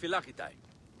are my phylacetae.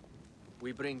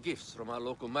 We bring gifts from our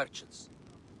local merchants.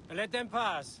 Let them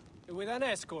pass with an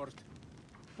escort.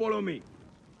 Follow me.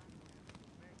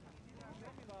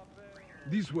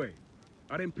 This way.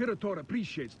 Our Imperator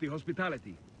appreciates the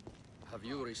hospitality. Have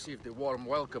you received the warm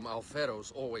welcome our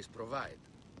pharaohs always provide?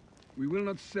 We will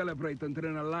not celebrate until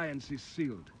an alliance is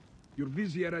sealed. Your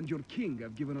vizier and your king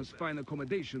have given us fine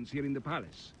accommodations here in the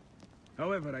palace.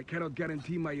 However, I cannot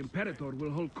guarantee my Imperator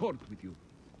will hold court with you.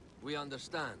 We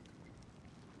understand.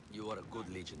 You are a good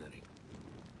legionary.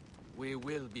 We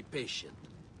will be patient.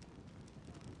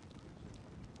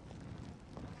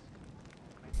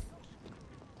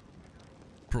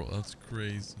 Bro, that's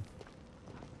crazy.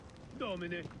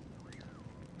 Domine.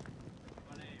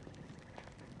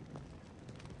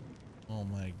 Oh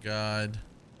my god.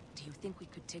 Do you think we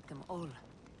could take them all?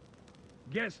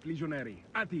 Yes, legionary.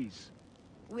 At ease.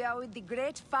 We are with the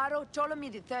great Pharaoh Ptolemy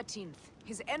XIII,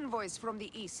 his envoys from the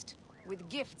east, with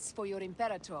gifts for your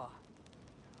Imperator.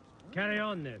 Carry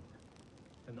on then.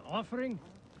 An offering?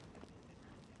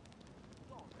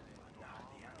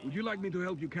 Would you like me to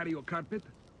help you carry your carpet?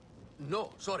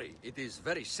 No, sorry. It is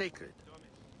very sacred.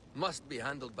 Must be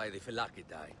handled by the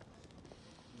Phylakidae.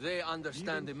 They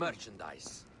understand the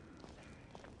merchandise.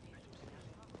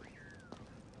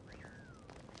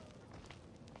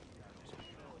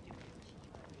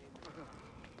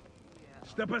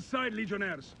 Step aside,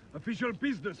 Legionnaires. Official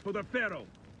business for the Pharaoh.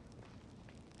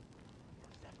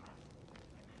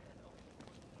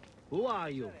 Who are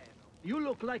you? You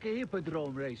look like a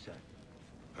hippodrome racer.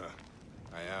 Huh.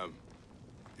 I am.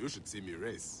 You should see me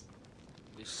race.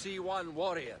 The C1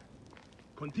 warrior.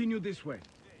 Continue this way.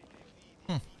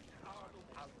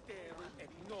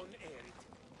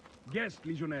 Guest,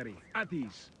 Legionary. At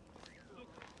ease.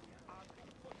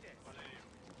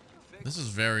 This is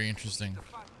very interesting.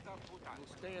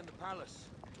 We'll stay in the palace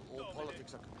till all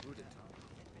politics are concluded.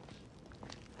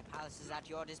 The palace is at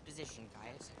your disposition,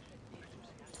 Caius.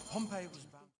 Pompey was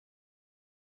bound.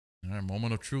 All right,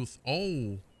 moment of truth.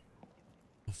 Oh,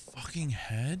 the fucking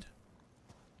head.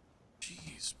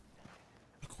 Jeez,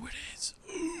 look who it is.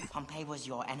 Pompey was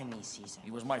your enemy, Caesar.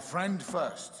 He was my friend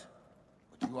first,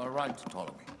 but you are right,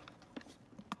 Ptolemy.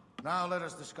 Now let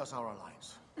us discuss our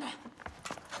alliance.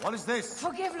 What is this?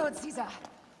 Forgive, Lord Caesar.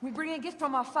 We bring a gift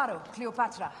from our pharaoh,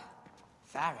 Cleopatra.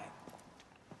 Pharaoh?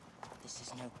 This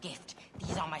is no gift.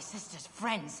 These are my sister's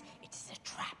friends. It is a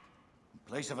trap. In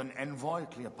place of an envoy,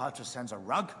 Cleopatra sends a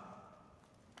rug?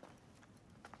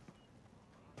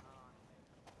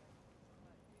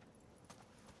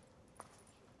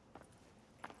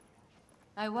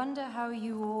 I wonder how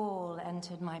you all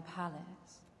entered my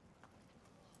palace.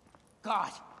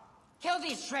 God! Kill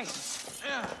these traitors!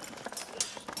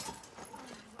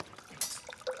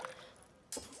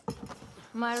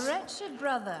 My wretched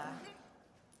brother.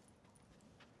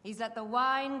 He's let the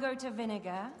wine go to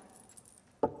vinegar,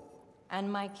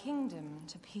 and my kingdom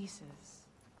to pieces.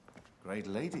 Great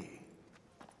lady.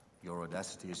 Your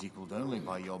audacity is equaled only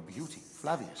by your beauty.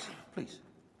 Flavius, please.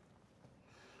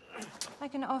 I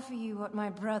can offer you what my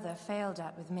brother failed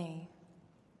at with me.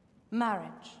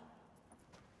 Marriage.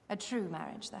 A true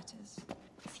marriage, that is.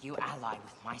 If you ally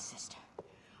with my sister,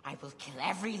 I will kill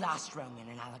every last Roman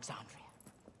in Alexandria.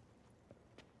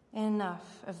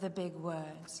 Enough of the big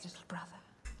words, little brother.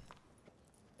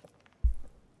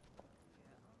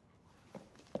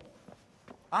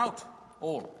 Out,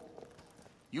 all.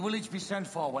 You will each be sent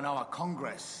for when our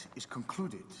congress is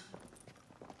concluded.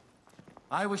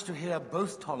 I wish to hear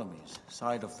both Ptolemy's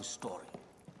side of the story.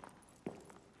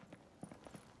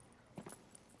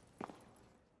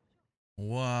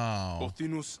 Wow.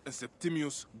 Pothinus and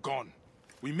Septimius gone.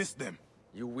 We missed them.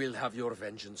 You will have your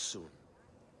vengeance soon.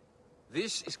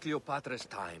 This is Cleopatra's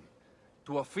time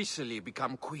to officially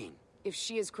become queen. If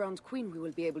she is crowned queen, we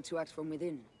will be able to act from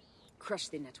within. Crush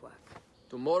the network.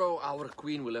 Tomorrow, our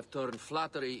queen will have turned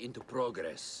flattery into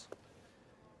progress.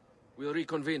 We'll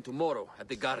reconvene tomorrow at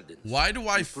the gardens. Why do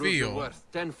I You proved your feel worth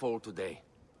tenfold today.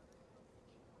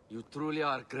 You truly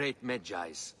are great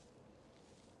Medjays.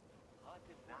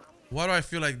 Why do I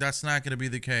feel like that's not going to be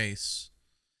the case?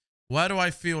 Why do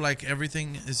I feel like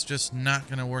everything is just not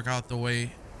going to work out the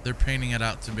way they're painting it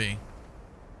out to be?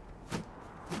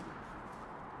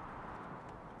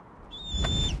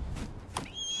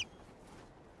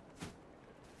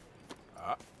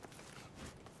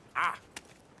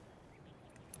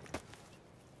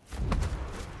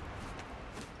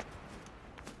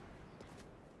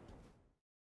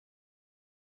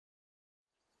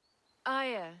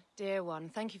 Aya, dear one,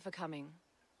 thank you for coming.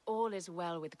 All is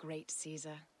well with great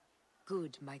Caesar.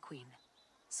 Good, my queen.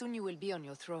 Soon you will be on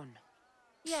your throne.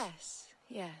 Yes,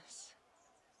 yes.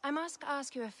 I must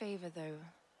ask you a favor, though.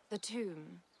 The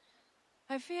tomb.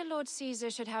 I fear Lord Caesar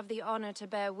should have the honor to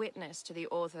bear witness to the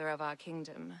author of our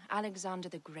kingdom, Alexander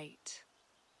the Great.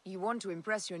 You want to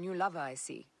impress your new lover, I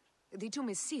see. The tomb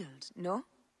is sealed, no?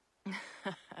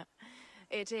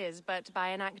 It is, but by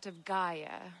an act of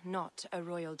Gaia, not a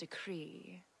royal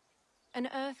decree. An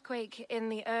earthquake in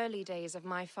the early days of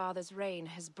my father's reign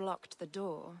has blocked the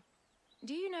door.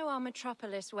 Do you know our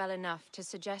metropolis well enough to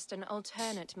suggest an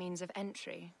alternate means of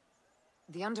entry?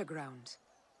 The underground.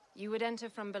 You would enter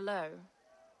from below?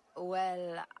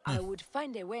 Well, I would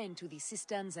find a way into the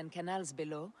cisterns and canals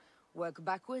below, work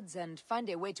backwards, and find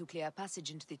a way to clear a passage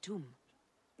into the tomb.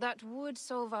 That would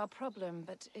solve our problem,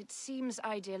 but it seems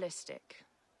idealistic.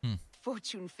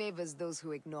 Fortune favors those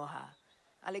who ignore her.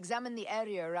 I'll examine the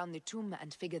area around the tomb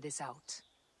and figure this out.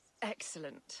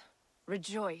 Excellent.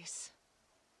 Rejoice.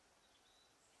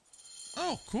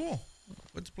 Oh, cool.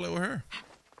 Let's play with her.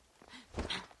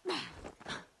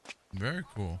 Very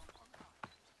cool.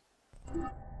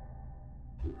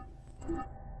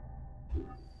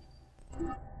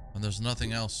 And there's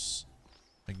nothing else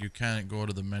Like you can't go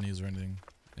to the menus or anything.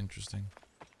 Interesting.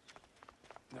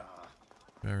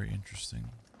 Very interesting.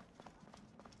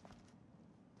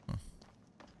 Huh.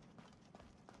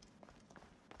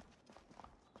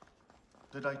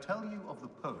 Did I tell you of the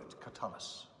poet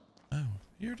Catullus? Oh,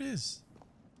 here it is.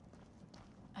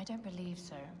 I don't believe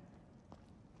so.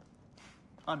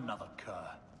 Another cur,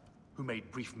 who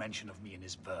made brief mention of me in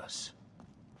his verse.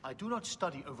 I do not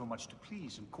study overmuch to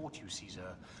please and court you,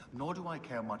 Caesar, nor do I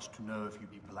care much to know if you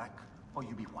be black or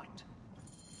you be white.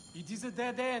 It is a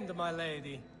dead end, my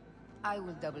lady. I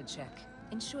will double check.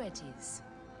 Ensure it is.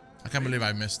 I can't believe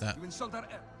I missed that. You insult our...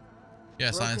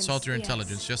 Yes, I insult your Yes.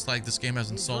 intelligence, just like this game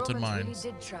has These insulted Romans mine. really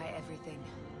did try everything.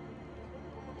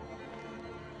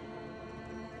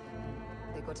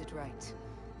 They got it right.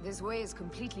 This way is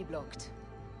completely blocked.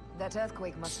 That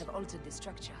earthquake must have altered the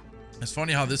structure. It's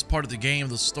funny how this part of the game,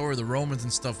 the story, the Romans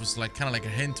and stuff was like kind of like a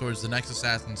hint towards the next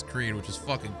Assassin's Creed, which is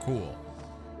fucking cool.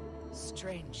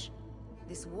 Strange.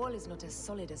 This wall is not as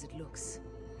solid as it looks.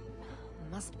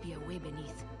 Must be a way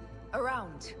beneath.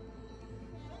 Around.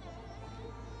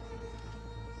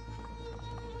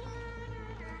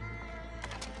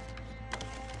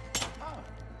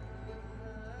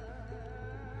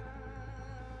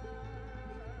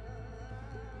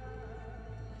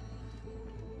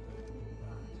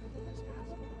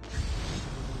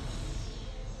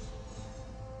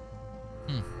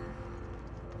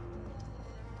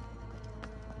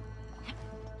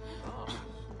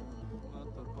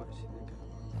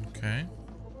 Okay.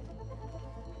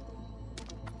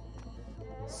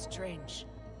 Strange.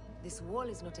 This wall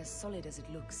is not as solid as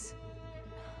it looks.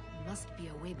 Must be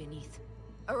a way beneath.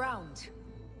 Around.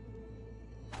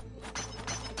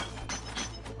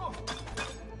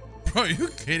 Bro, are you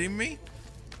kidding me?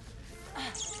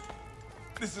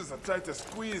 This is a tighter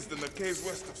squeeze than the caves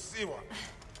west of Siwa.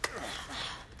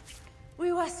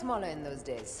 We were smaller in those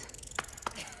days.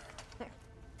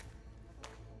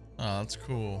 Oh, that's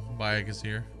cool. Bayek is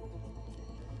here.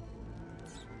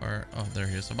 Or, oh, there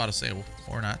he is. I'm about to say,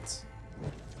 or not.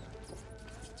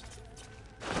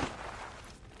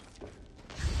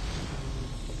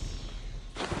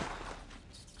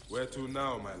 Where to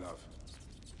now, my love?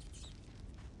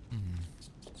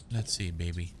 Let's see,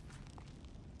 baby.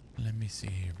 Let me see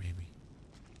here, baby.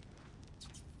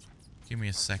 Give me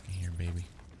a second here, baby.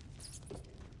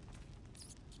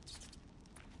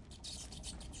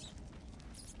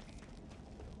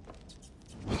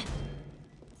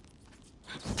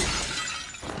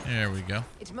 There we go.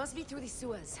 It must be through the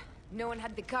sewers. No one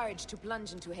had the courage to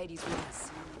plunge into Hades with us.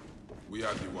 We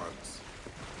are the ones.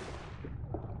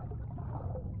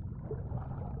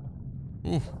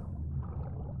 Ooh.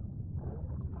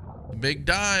 Big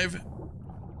dive.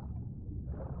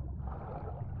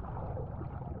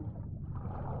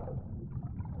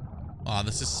 Oh,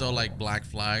 this is so like Black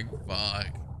Flag. Fuck.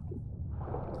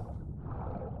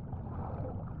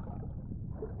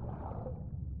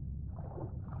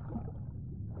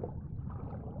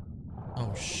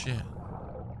 Oh shit.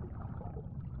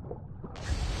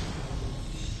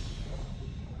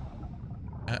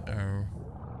 Uh-oh.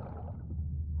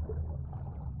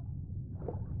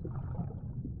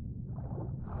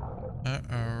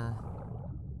 Uh-oh.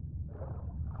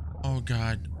 Oh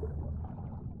god.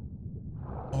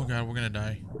 Oh god, we're gonna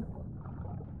die.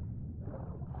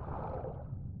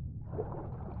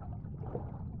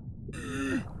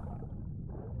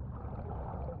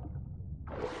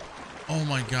 Oh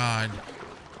my god.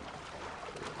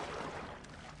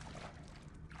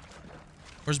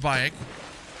 Where's Bayek?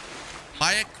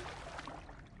 Bayek?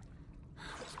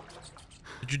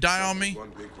 Did you die on me?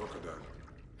 One big crocodile.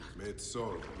 May its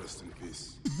soul rest in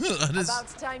peace. About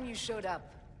time you showed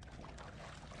up.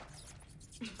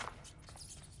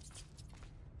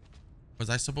 Was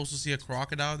I supposed to see a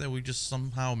crocodile that we just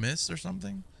somehow missed or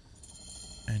something?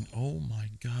 And oh my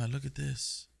god, look at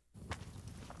this.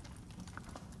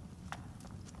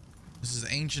 This is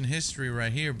ancient history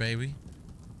right here, baby.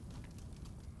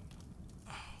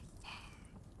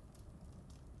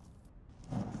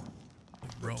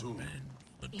 Roman,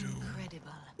 the tomb.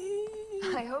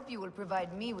 Incredible. I hope you will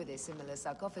provide me with a similar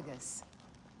sarcophagus.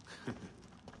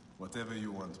 Whatever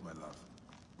you want, my love.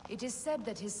 It is said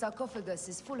that his sarcophagus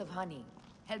is full of honey.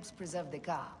 Helps preserve the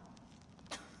car.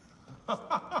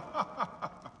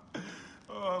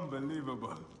 Oh,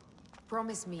 unbelievable.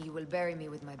 Promise me you will bury me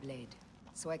with my blade,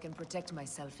 so I can protect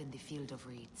myself in the field of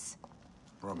reeds.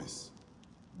 Promise.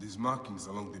 These markings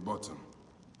along the bottom.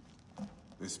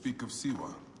 They speak of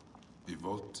Siwa, a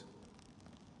vault,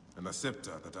 and a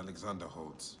scepter that Alexander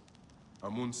holds. A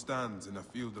moon stands in a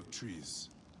field of trees,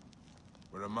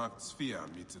 where a marked sphere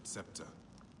meets its scepter.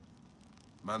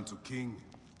 Man to king,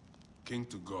 King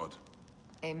to God.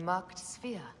 A marked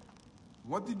sphere.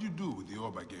 What did you do with the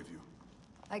orb I gave you?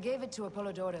 I gave it to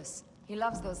Apollodorus. He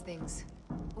loves those things.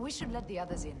 We should let the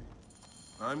others in.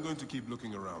 I'm going to keep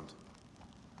looking around.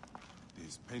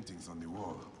 These paintings on the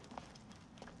wall.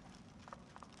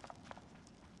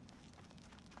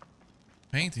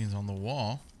 Paintings on the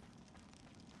wall?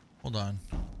 Hold on.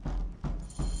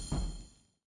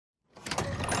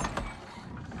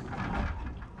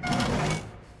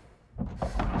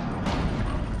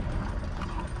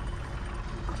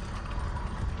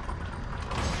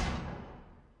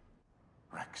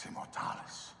 Rex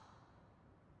Immortalis.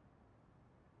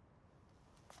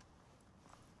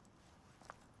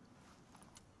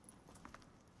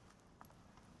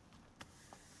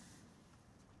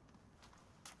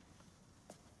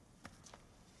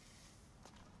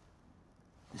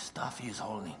 The stuff he is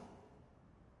holding.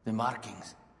 The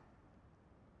markings.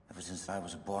 Ever since I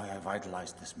was a boy, I've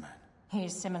idolized this man. He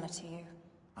is similar to you.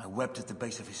 I wept at the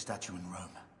base of his statue in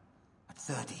Rome. At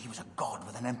 30, he was a god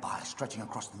with an empire stretching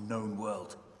across the known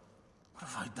world. What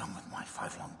have I done with my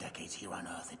 5 long decades here on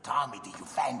Earth? It taught me to you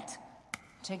faint.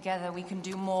 Together we can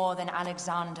do more than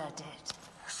Alexander did.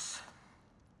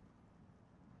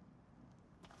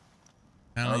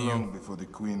 How long before the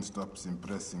Queen stops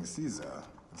impressing Caesar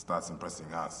and starts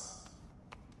impressing us?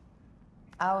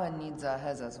 Our needs are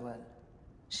hers as well.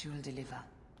 She will deliver.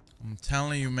 I'm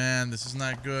telling you, man, this is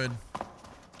not good.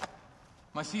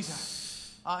 My Caesar,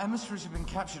 our emissaries have been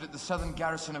captured at the southern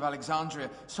garrison of Alexandria.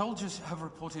 Soldiers have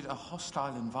reported a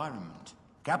hostile environment.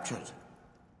 Captured?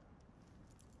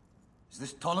 Is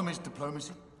this Ptolemy's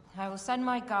diplomacy? I will send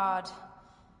my guard.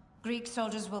 Greek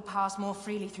soldiers will pass more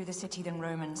freely through the city than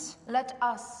Romans. Let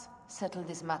us settle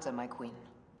this matter, my queen.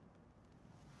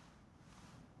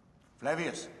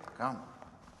 Flavius, come.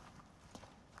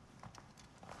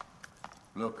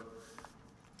 Look.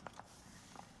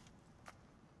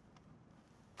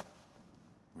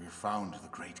 We found the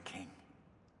great king.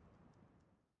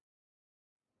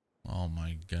 Oh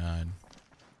my god.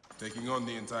 Taking on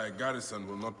the entire garrison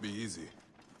will not be easy.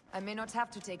 I may not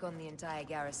have to take on the entire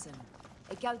garrison.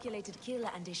 A calculated kill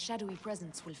and a shadowy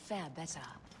presence will fare better.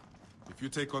 If you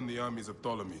take on the armies of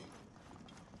Ptolemy,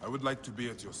 I would like to be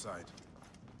at your side.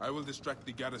 I will distract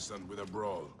the garrison with a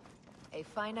brawl. A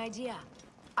fine idea.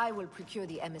 I will procure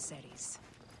the emissaries.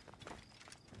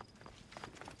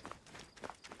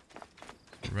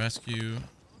 Rescue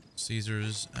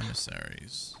Caesar's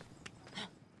emissaries.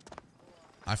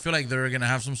 I feel like they're gonna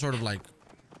have some sort of like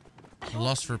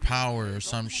lust for power or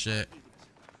some shit,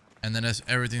 and then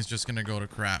everything's just gonna go to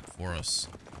crap for us.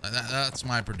 That's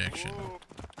my prediction.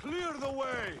 Clear the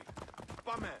way!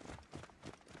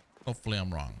 Hopefully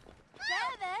I'm wrong.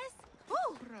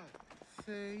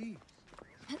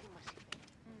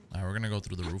 Alright, we're gonna go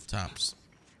through the rooftops.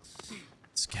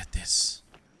 Let's get this.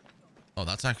 Oh,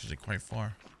 that's actually quite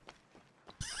far.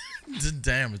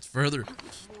 Damn, it's further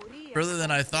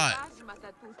than I thought.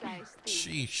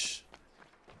 Sheesh.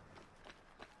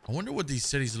 I wonder what these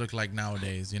cities look like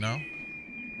nowadays, you know?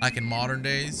 Like in modern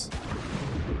days.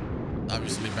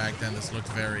 Obviously back then this looked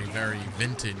very, very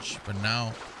vintage, but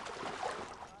now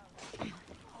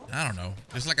I don't know.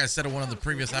 Just like I said in one of the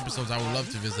previous episodes, I would love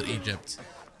to visit Egypt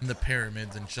and the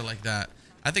pyramids and shit like that.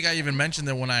 I think I even mentioned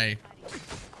that when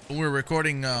we were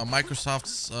recording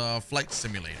Microsoft's Flight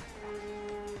Simulator.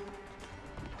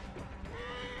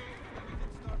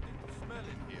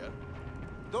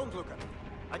 Don't look at me.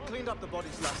 I cleaned up the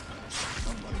bodies last time.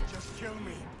 Somebody just kill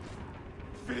me.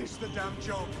 Finish the damn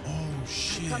job. Oh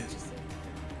shit.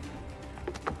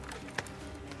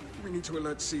 We need to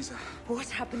alert Caesar. What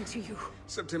happened to you?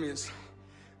 Septimius.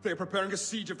 They are preparing a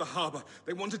siege of the harbor.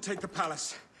 They want to take the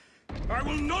palace. I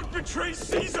will not betray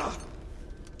Caesar!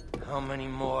 How many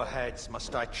more heads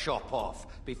must I chop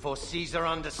off before Caesar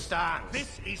understands?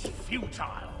 This is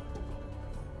futile.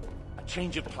 A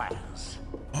change of plans.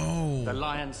 Oh. The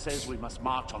lion says we must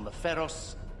march on the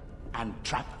Pharos and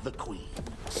trap the queen.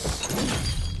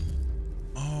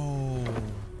 Oh.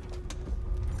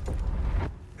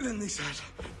 Then they said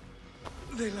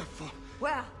they left for...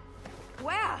 Where?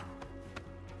 Where?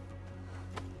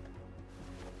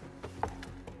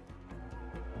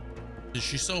 Is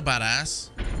she so badass?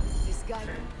 This guy.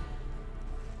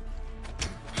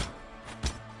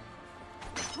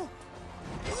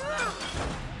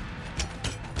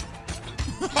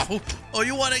 Oh,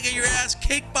 you want to get your ass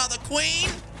kicked by the queen?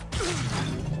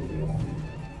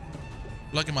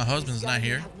 Lucky my husband's not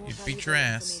here. He'd beat your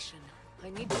ass. I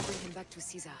need to bring him back to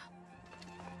Caesar.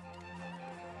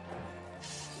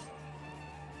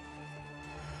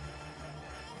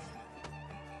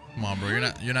 Come on, bro.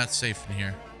 You're not safe in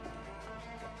here.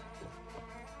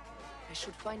 I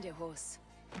should find a horse.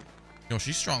 Yo,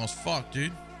 she's strong as fuck,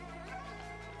 dude.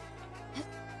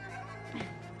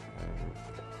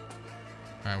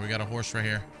 All right, we got a horse right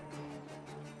here.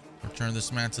 Return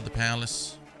this man to the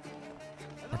palace.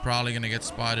 We're probably gonna get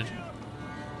spotted,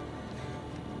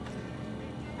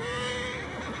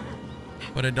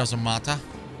 but it doesn't matter.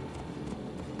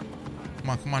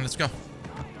 Come on, let's go.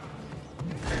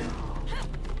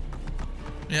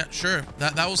 Yeah, sure.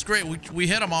 That was great. We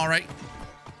hit him all right.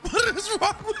 What is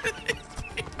wrong with it?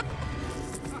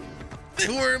 They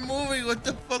weren't moving. What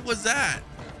the fuck was that?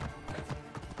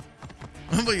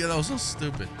 Oh my God, that was so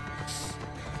stupid.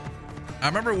 I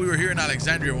remember we were here in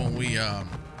Alexandria when we that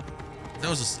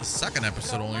was the second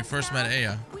episode when we first met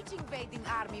Aya.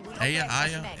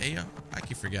 Aya. I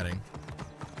keep forgetting.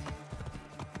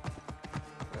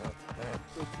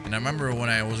 And I remember when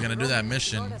I was gonna do that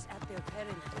mission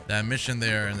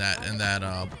there in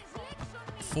that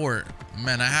fort.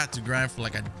 Man, I had to grind for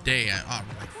like a day,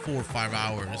 like 4 or 5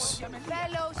 hours.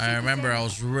 I remember I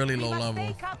was really low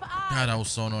level. God, that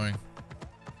was so annoying.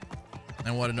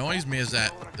 And what annoys me is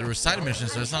that there were side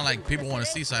missions, so it's not like people want to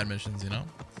see side missions, you know?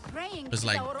 It's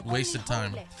like wasted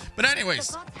time. But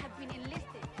anyways,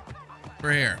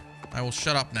 we're here. I will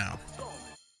shut up now.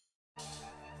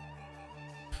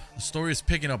 The story is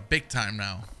picking up big time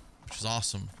now, which is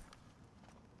awesome.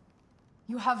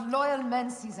 You have loyal men,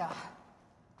 Caesar.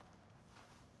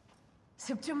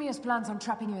 Septimius plans on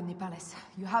trapping you in the palace.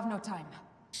 You have no time.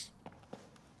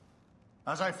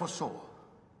 As I foresaw,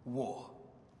 war.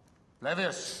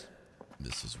 Levius.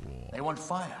 This is war. They want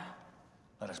fire.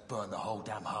 Let us burn the whole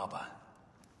damn harbor.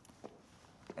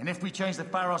 And if we change the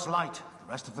Pharos light, the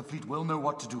rest of the fleet will know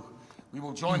what to do. We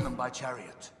will join them by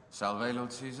chariot. Salve,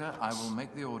 Lord Caesar. I will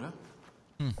make the order.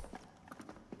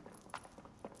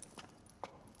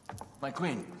 My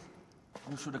queen,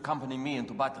 you should accompany me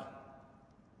into battle.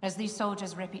 As these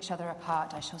soldiers rip each other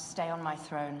apart, I shall stay on my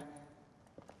throne.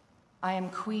 I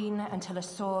am queen until a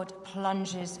sword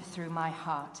plunges through my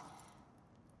heart.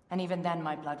 And even then,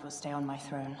 my blood will stay on my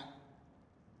throne.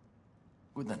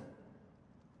 Good then.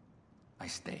 I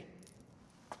stay.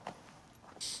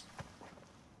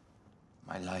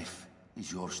 My life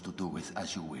is yours to do with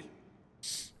as you will.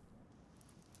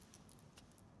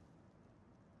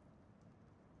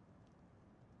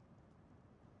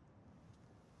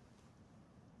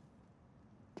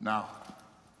 Now,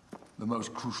 the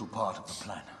most crucial part of the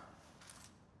plan.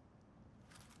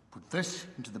 Put this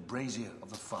into the brazier of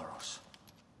the Pharos.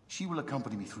 She will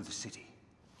accompany me through the city.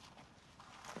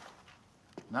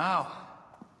 Now,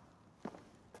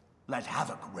 let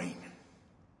havoc reign.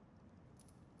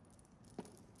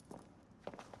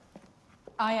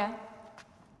 Aya,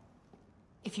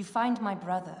 if you find my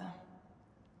brother,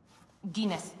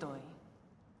 Ginestoy.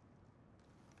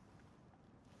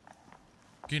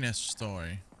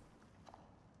 Ginestoy.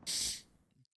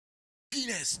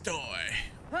 Ginestoy.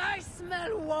 I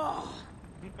smell war.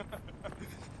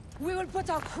 We will put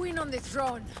our queen on the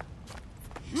throne.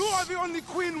 You are the only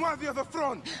queen worthy of the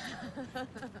throne.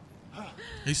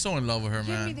 He's so in love with her,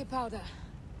 man. Give me the powder.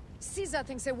 Caesar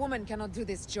thinks a woman cannot do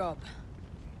this job.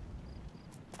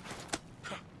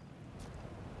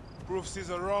 Prove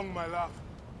Caesar wrong, my love.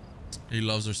 He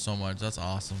loves her so much. That's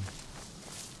awesome.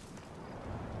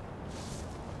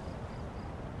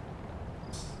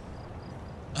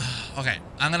 Okay,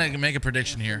 I'm gonna make a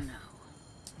prediction here.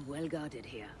 Well guarded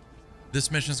here.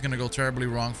 This mission's gonna go terribly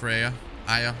wrong for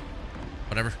Aya,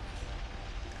 whatever.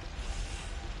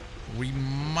 We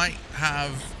might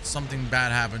have something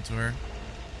bad happen to her,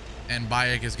 and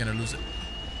Bayek is gonna lose it.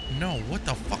 No, what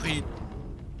the fuck are you?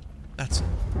 That's.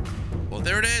 Well,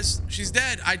 there it is. She's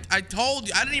dead. I told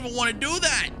you. I didn't even want to do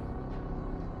that.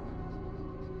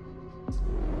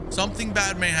 Something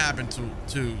bad may happen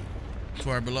to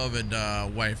our beloved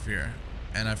wife here,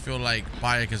 and I feel like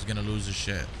Bayek is gonna lose his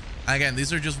shit. Again,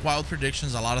 these are just wild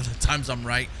predictions. A lot of the times I'm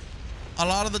right. A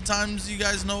lot of the times you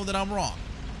guys know that I'm wrong.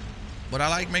 But I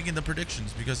like making the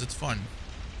predictions because it's fun.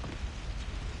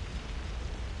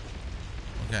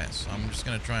 Okay, so I'm just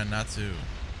gonna try not to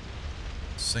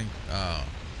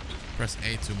press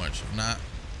A too much. If not,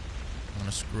 I'm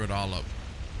gonna screw it all up.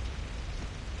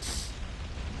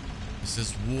 This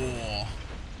is war.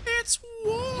 It's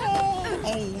war.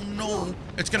 Oh no.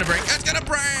 It's gonna break. It's gonna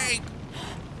break.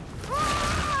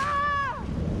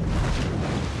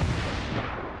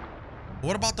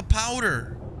 What about the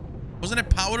powder? Wasn't it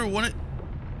powder? Wasn't it?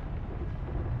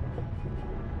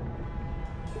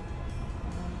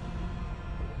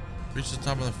 Reach the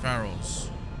top of the Pharaohs.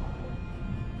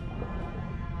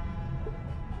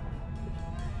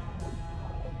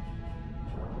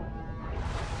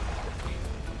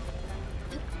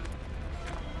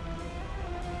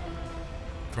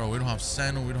 Bro, we don't have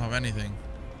Sen, we don't have anything.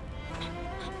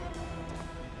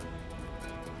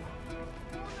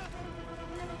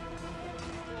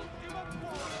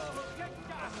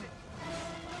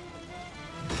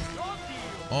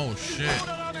 Oh shit.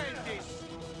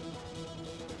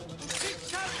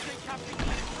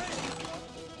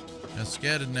 Let's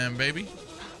get it then, baby.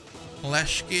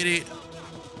 Let's get it.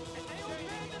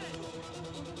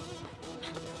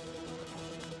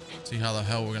 See how the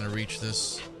hell we're gonna reach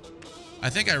this. I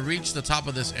think I reached the top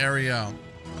of this area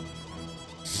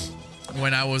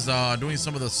when I was doing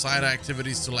some of the side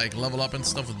activities to like level up and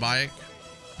stuff with Bayek.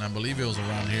 And I believe it was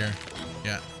around here.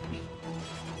 Yeah.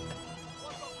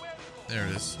 There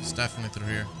it is. It's definitely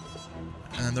through here.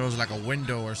 And then there was like a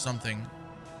window or something.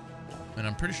 And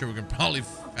I'm pretty sure we can probably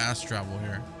fast travel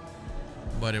here.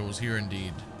 But it was here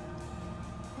indeed.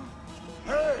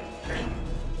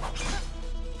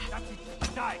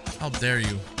 How dare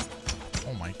you?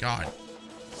 Oh my god.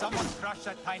 Someone crush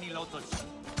that tiny lotus.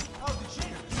 How did she?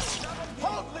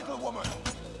 Hold, little woman.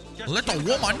 Little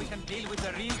woman? So we can deal with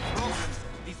the real problems.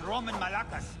 These Roman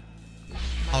malacas.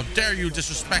 How dare you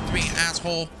disrespect me,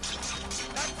 asshole?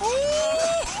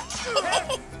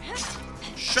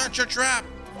 Shut your trap.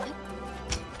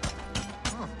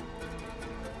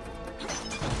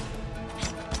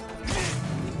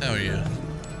 Hell yeah.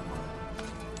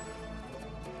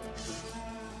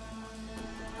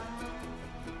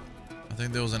 I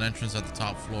think there was an entrance at the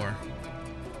top floor.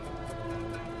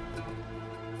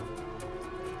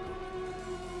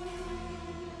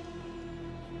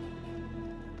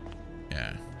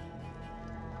 Yeah.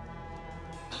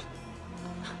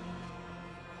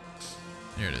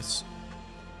 Here it is.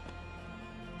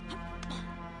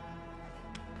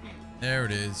 There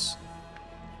it is.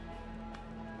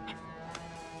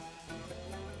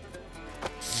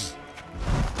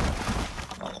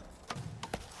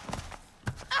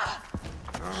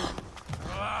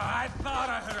 I thought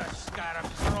I heard a scarab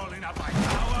crawling up my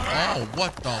tower. Oh,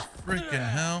 what the freaking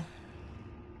hell?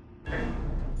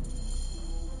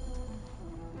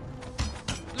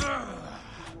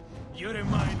 You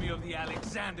remind me of the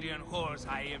Alexandrian whores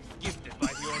I am gifted by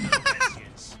the Order of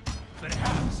Messians.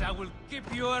 Perhaps I will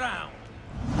keep you around.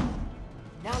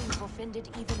 Now you've offended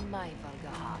even my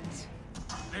vulgar heart.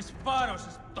 This Pharos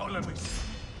is Ptolemaic.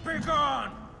 Be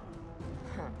gone!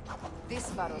 This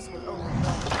Pharos will only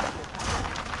burn.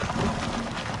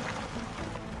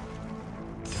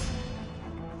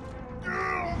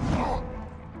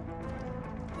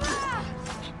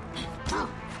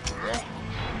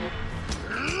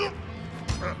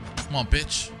 Come on,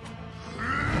 bitch.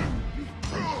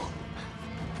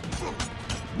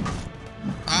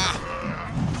 Ah!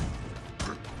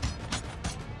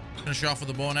 Finish you off with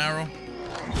a bow and arrow.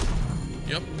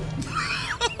 Yep.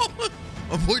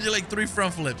 Avoid you like 3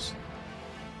 front flips.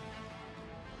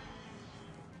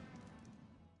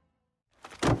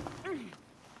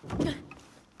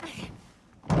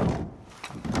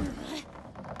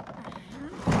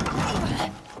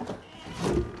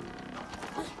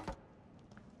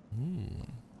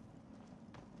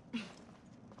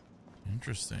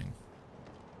 Interesting.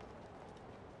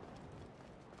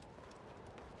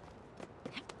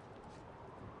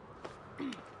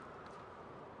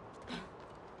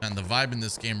 And the vibe in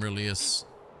this game really is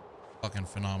fucking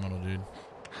phenomenal, dude.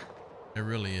 It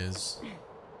really is.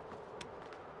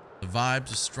 The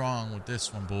vibes are strong with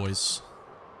this one, boys.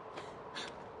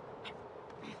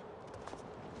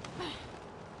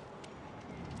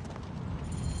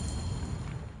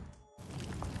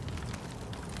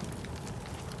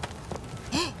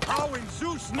 How in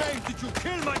Zeus' name did you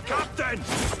kill my captain?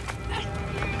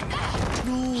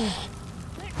 No.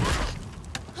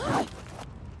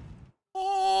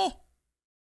 Oh.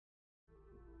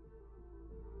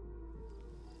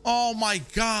 Oh my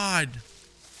god.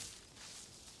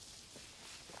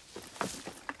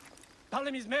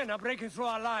 Ptolemy's men are breaking through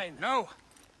our line. No.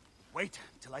 Wait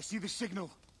till I see the signal.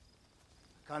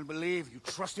 I can't believe you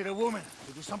trusted a woman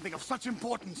to do something of such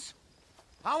importance.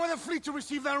 How are the fleet to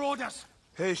receive their orders?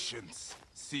 Patience,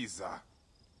 Caesar.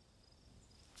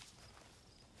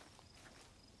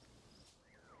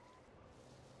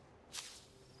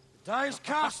 The die is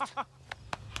cast.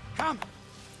 Come.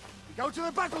 We go to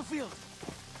the battlefield.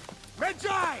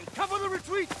 Medjay, cover the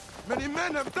retreat. Many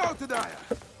men have doubted Aya.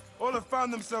 All have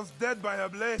found themselves dead by her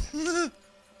blade. Hell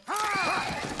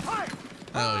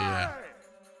yeah.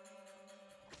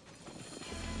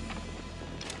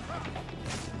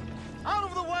 Out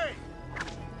of the way!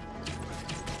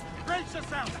 Brace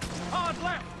yourself! Hard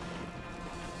left!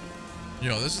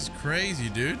 Yo, this is crazy,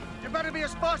 dude. You better be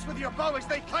as fast with your bow as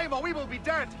they claim or we will be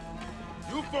dead!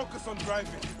 You focus on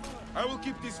driving. I will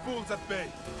keep these fools at bay.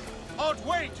 Odd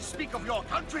way to speak of your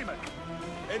countrymen.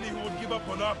 Any who would give up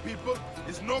on our people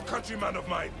is no countryman of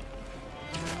mine.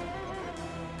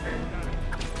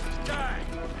 Die!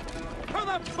 To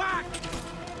the back!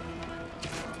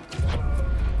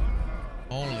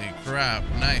 Holy crap,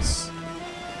 nice.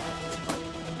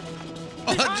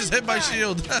 Oh, that just hit my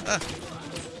shield.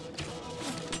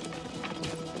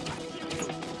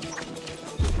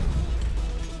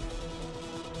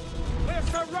 We're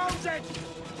surrounded!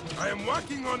 I am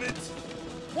working on it.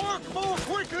 Work more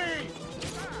quickly!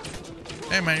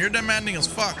 Hey man, you're demanding as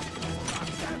fuck.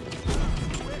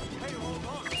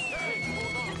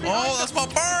 Oh, that's my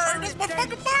bird! That's my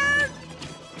fucking bird!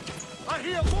 I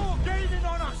hear more gaining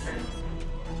on us!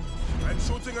 I'm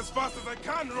shooting as fast as I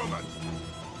can, Roman.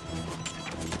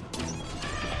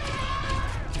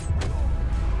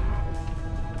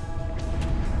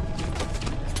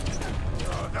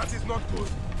 Oh, that is not good.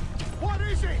 What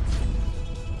is it?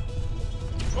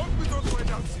 Hope we don't find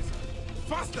out, Caesar.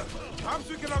 Faster! Perhaps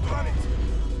we can outrun it.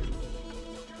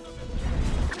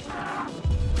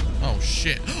 Oh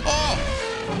shit. Oh!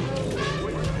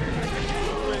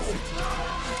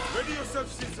 Ready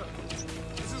yourself, Caesar.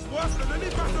 This is worse than any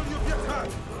battle you've yet had.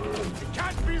 It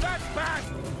can't be that bad!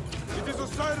 It is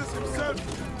Osiris himself.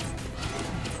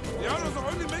 The arrows are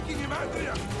only making him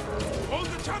angrier. Hold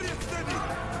the chariot steady.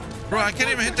 Bro, I can't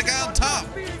even hit the guy on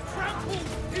top. Being trampled,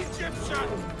 Egyptian!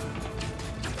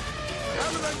 I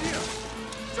have an idea.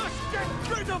 Just get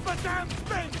rid of the damn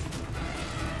thing!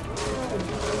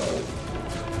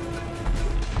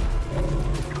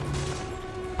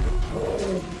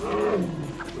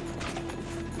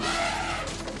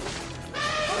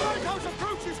 The lighthouse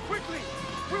approaches quickly!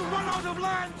 We'll run out of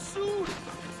land soon!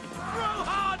 Throw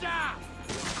harder!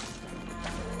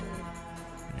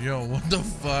 Yo, what the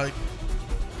fuck?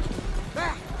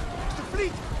 There! The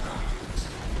fleet!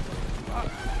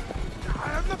 I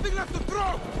have nothing left to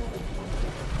throw!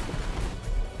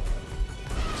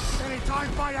 Any time,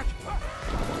 Bayek!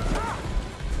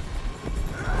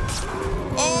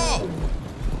 Oh!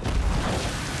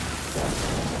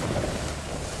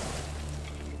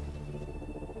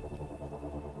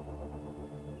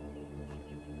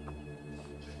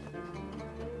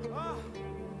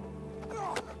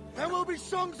 There will be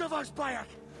songs of us, Bayek!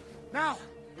 Now,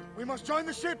 we must join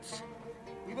the ships!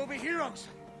 We will be heroes!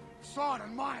 Sword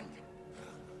and mind!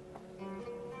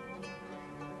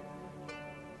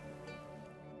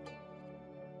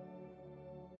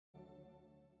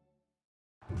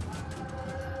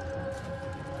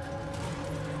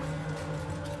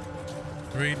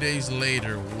 Three days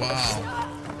later, wow.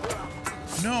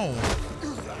 No.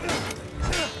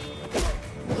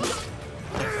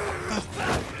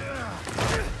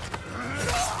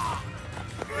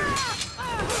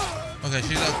 Okay,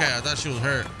 she's okay. I thought she was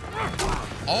hurt.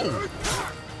 Oh.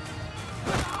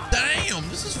 Damn,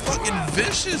 this is fucking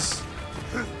vicious.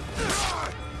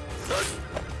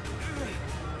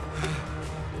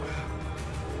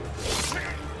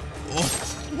 Oh.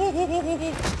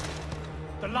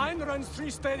 The line runs 3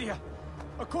 stadia.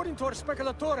 According to our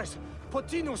speculatores,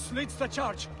 Potinus leads the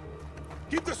charge.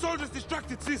 Keep the soldiers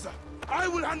distracted, Caesar. I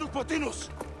will handle Potinus.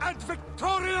 And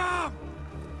Victoria!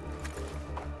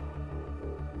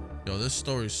 Yo, this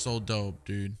story is so dope,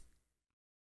 dude.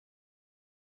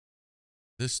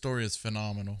 This story is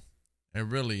phenomenal. It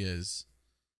really is.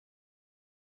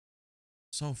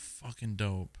 So fucking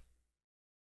dope.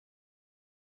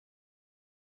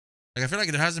 Like, I feel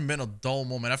like there hasn't been a dull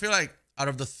moment. I feel like out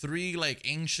of the 3 like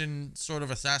ancient sort of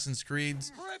Assassin's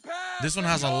Creeds, this one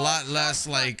has a lot less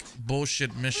like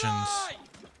bullshit missions.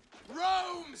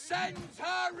 Rome sends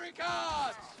her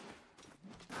regards!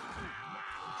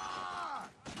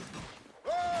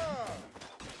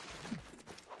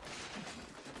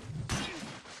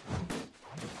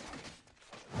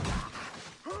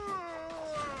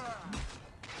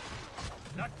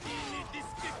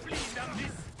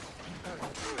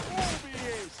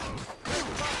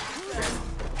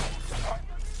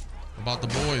 About the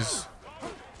boys.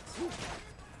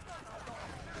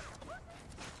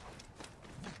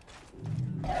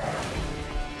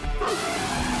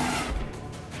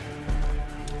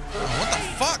 Oh, what the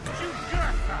fuck?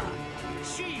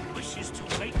 She wishes to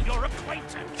make your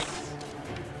acquaintance.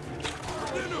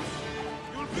 Linus,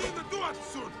 you'll be in the Duat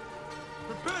soon.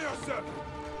 Prepare yourself.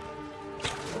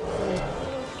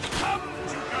 Come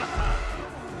together.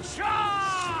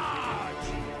 Charge!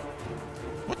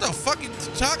 What the fuck are you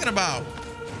talking about?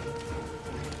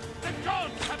 The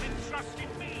gods have entrusted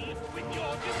me with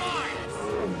your demise.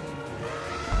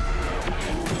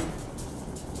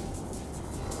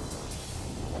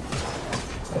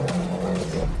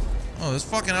 Oh, this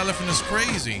fucking elephant is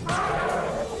crazy.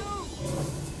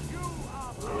 You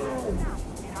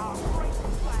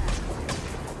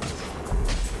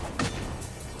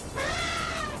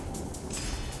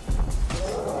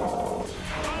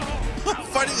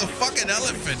fighting a fucking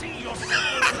elephant. Still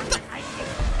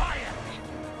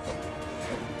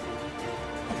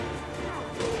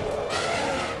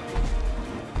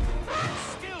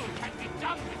can be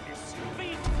done with this.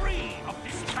 Be free of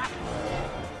this battle.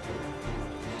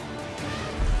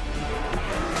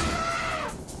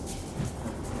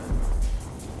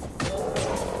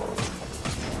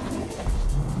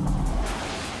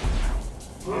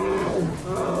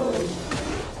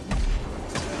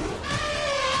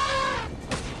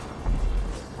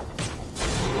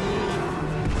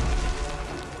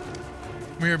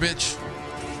 Come here, bitch.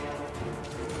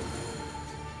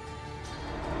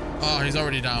 Oh, he's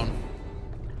already down.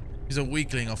 He's a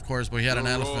weakling, of course, but he had an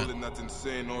Your elephant. role in that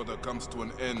insane order comes to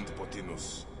an end,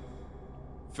 Potinus.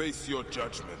 Face your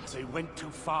judgment. They went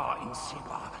too far in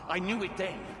Siwa. I knew it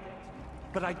then.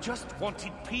 But I just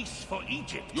wanted peace for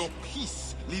Egypt. Your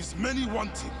peace leaves many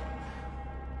wanting.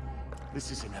 This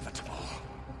is inevitable.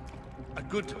 A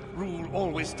good rule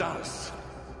always does.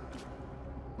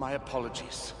 My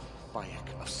apologies, Bayek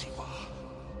of Siwa.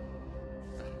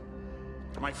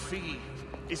 My fee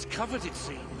is covered, it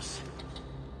seems.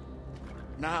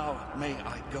 Now may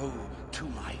I go to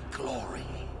my glory.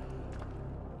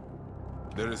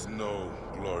 There is no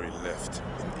glory left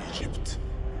in Egypt.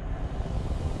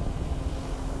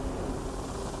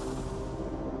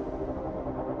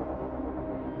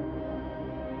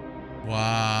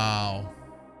 Wow.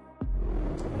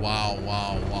 Wow,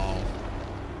 wow, wow.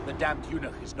 The damned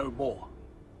eunuch is no more.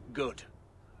 Good.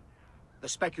 The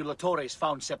speculatores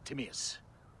found Septimius.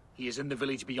 He is in the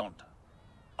village beyond.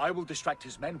 I will distract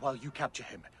his men while you capture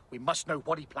him. We must know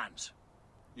what he plans.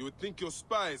 You would think your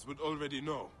spies would already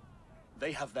know.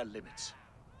 They have their limits.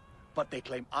 But they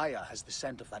claim Aya has the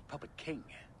scent of that puppet king.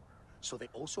 So they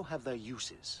also have their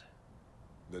uses.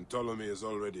 Then Ptolemy is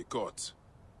already caught.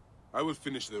 I will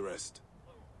finish the rest.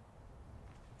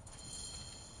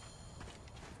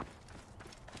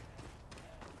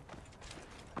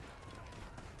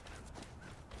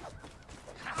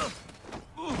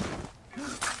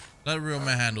 Let a real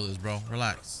man handle this, bro.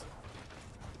 Relax.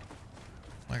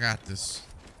 I got this.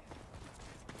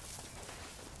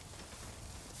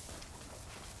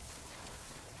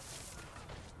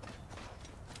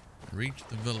 Reach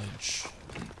the village.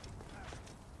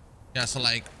 Yeah, so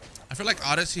like, I feel like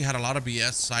Odyssey had a lot of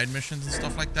BS side missions and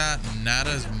stuff like that. Not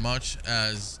as much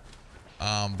as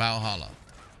Valhalla.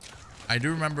 I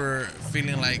do remember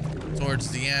feeling like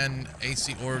towards the end,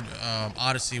 AC or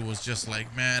Odyssey was just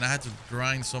like, man, I had to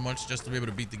grind so much just to be able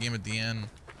to beat the game at the end.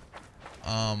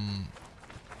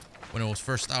 When it was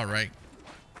first out, right?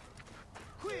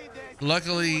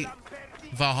 Luckily,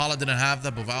 Valhalla didn't have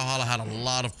that, but Valhalla had a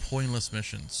lot of pointless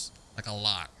missions. Like a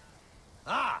lot.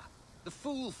 Ah, the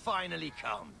fool finally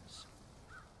comes.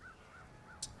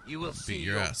 You will see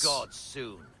your gods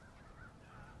soon.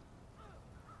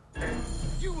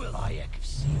 You will, Bayek of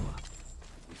Siwa.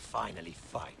 We finally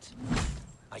fight.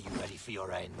 Are you ready for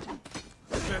your end?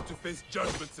 Prepare to face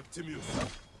judgment, Septimius.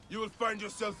 You will find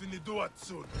yourself in the Duat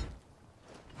soon.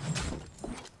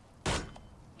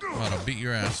 I'm about to beat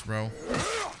your ass, bro.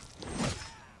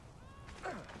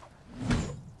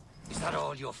 Is that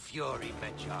all your fury,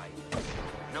 Medjay?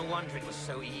 No wonder it was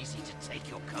so easy to take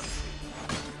your country.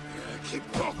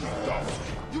 Keep talking, dog.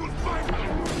 You will find me.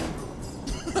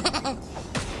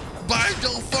 Bye,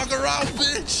 don't fuck around,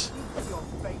 bitch. Your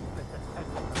faithless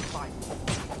attempt to fight.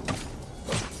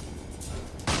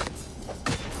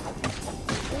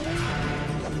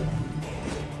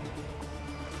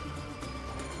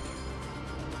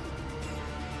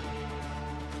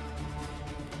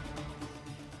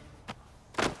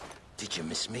 Did you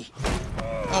miss me?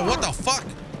 Oh, what the fuck?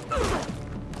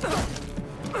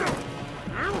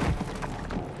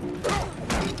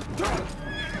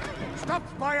 Stop,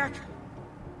 Bayek!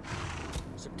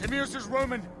 Septimius is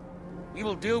Roman. We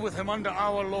will deal with him under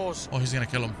our laws. Oh, he's gonna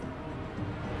kill him.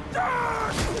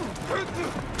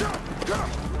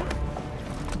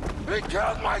 He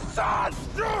killed my son!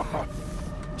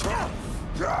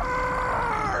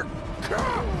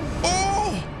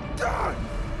 Oh!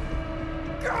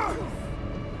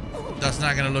 That's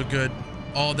not gonna look good.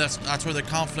 Oh, that's where the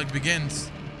conflict begins.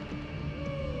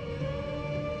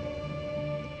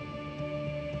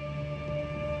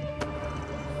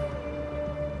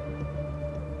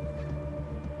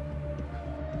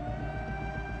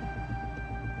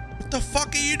 What the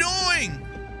fuck are you doing?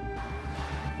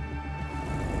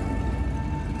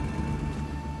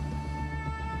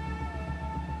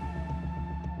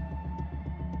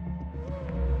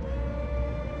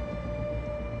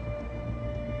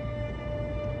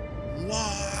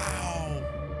 Wow.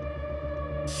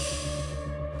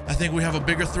 I think we have a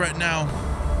bigger threat now.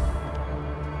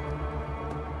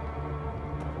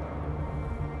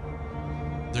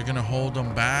 They're gonna hold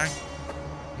them back?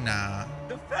 Nah.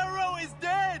 The Pharaoh is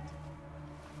dead!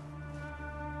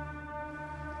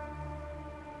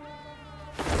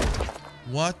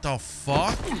 What the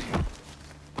fuck?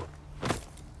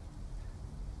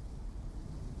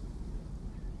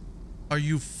 Are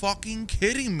you fucking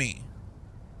kidding me?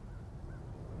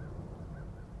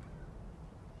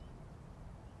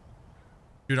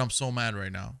 Dude, I'm so mad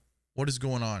right now. What is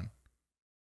going on?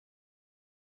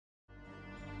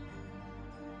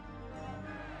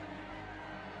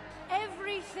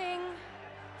 Everything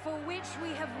for which we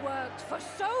have worked for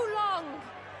so long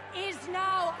is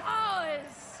now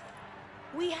ours.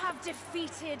 We have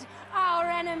defeated our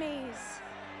enemies.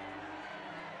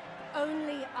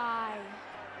 Only I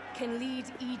can lead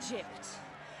Egypt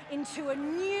into a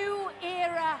new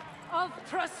era of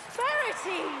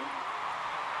prosperity.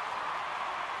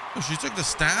 Oh, she took the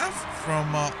staff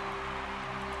from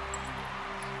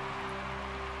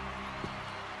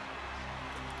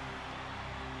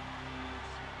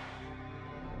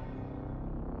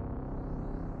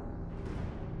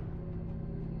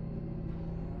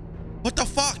What the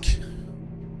fuck?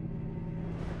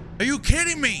 Are you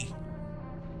kidding me?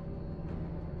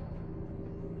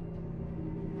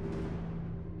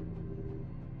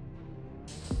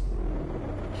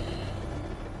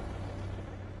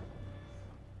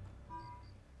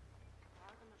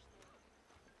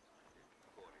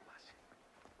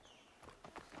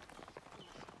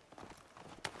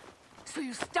 So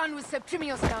you stand with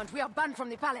Septimius, Count. We are banned from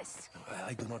the palace.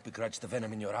 I do not begrudge the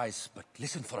venom in your eyes, but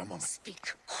listen for a moment.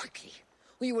 Speak quickly,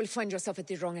 or you will find yourself at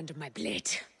the wrong end of my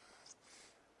blade.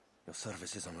 Your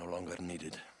services are no longer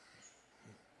needed.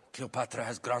 Cleopatra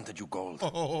has granted you gold.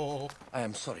 Oh. I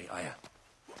am sorry, Aya.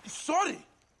 Sorry?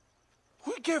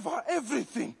 We gave her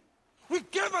everything. We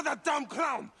gave her that damn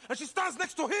crown, and she stands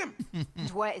next to him. And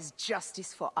where is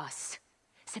justice for us?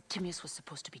 Septimius was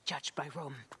supposed to be judged by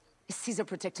Rome. Is Caesar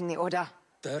protecting the order?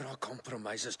 There are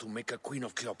compromises to make a queen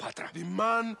of Cleopatra. The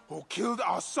man who killed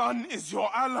our son is your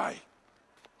ally.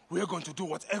 We're going to do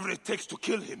whatever it takes to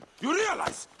kill him. You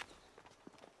realize?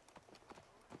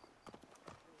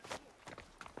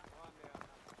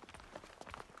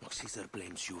 Look, Caesar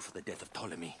blames you for the death of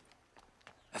Ptolemy.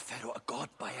 A pharaoh, a god,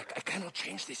 Bayek. I cannot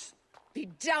change this. Be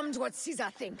damned what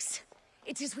Caesar thinks.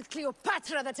 It is with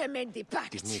Cleopatra that I made the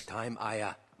pact. Give me time,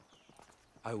 Aya.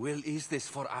 I will ease this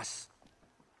for us.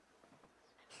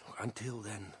 Until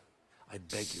then, I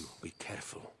beg you, be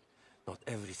careful. Not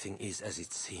everything is as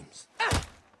it seems. Ah!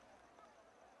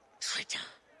 Traitor.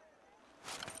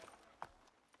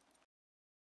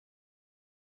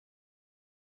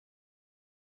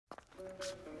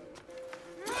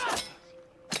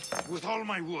 With all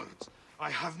my words, I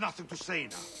have nothing to say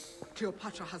now.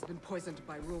 Cleopatra has been poisoned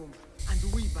by Rome,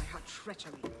 and we by her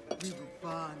treachery. We will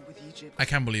burn with Egypt. I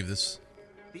can't believe this.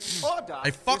 The order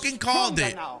I fucking called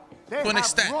it now. to an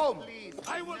extent.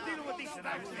 I will deal with this.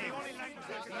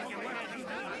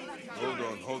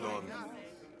 Hold on.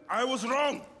 I was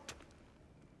wrong.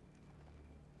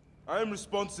 I am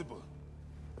responsible.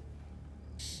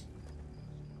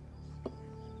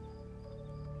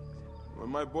 When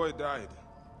my boy died,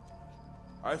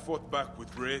 I fought back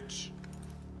with rage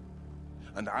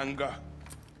and anger.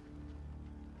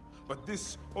 But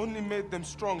this only made them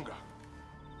stronger.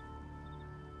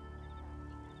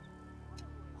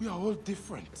 We are all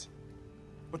different.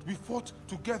 But we fought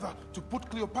together to put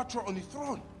Cleopatra on the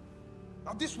throne.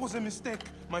 Now this was a mistake,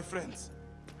 my friends.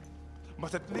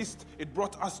 But at least it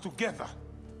brought us together.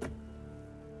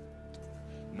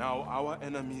 Now our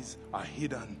enemies are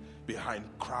hidden behind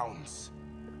crowns,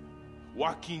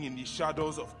 working in the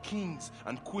shadows of kings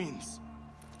and queens.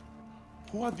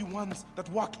 Who are the ones that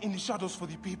work in the shadows for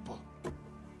the people?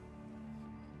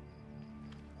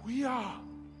 We are.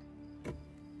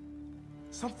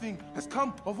 Something has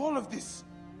come of all of this,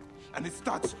 and it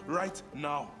starts right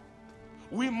now.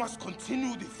 We must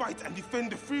continue the fight and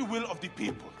defend the free will of the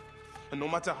people. And no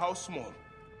matter how small,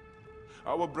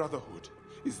 our brotherhood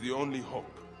is the only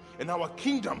hope, and our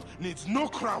kingdom needs no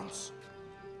crowns.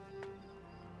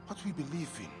 What we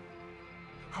believe in,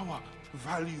 our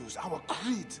values, our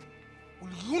creed, will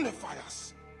unify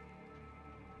us.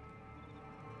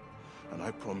 And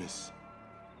I promise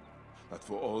that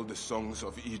for all the songs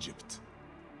of Egypt,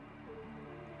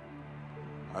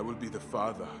 I will be the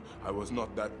father I was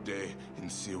not that day in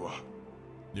Siwa.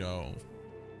 Yo.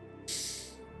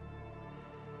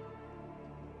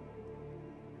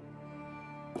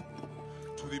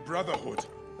 To the Brotherhood.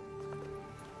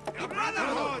 The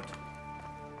Brotherhood!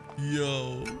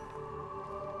 Yo.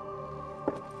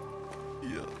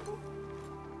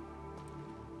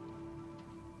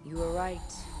 You were right.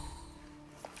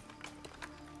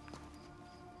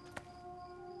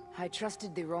 I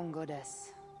trusted the wrong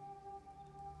goddess.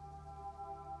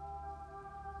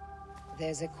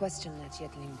 There's a question that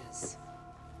yet lingers.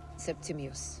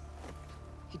 Septimius.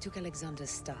 He took Alexander's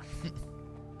stuff.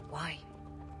 Why?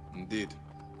 Indeed.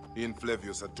 He and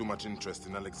Flavius had too much interest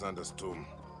in Alexander's tomb.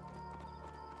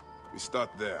 We start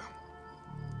there.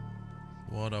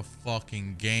 What a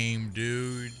fucking game,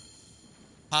 dude.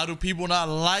 How do people not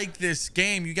like this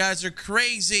game? You guys are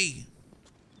crazy.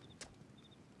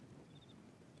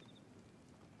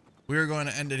 We're going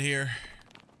to end it here.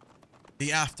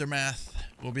 The aftermath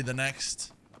will be the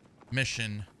next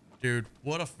mission. Dude,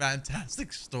 what a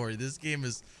fantastic story. This game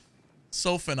is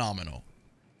so phenomenal.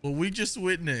 What we just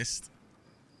witnessed,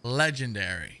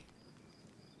 legendary.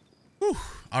 Whew.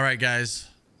 All right, guys.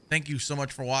 Thank you so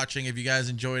much for watching. If you guys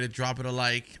enjoyed it, drop it a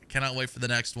like. Cannot wait for the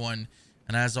next one.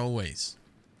 And as always,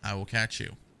 I will catch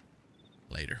you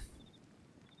later.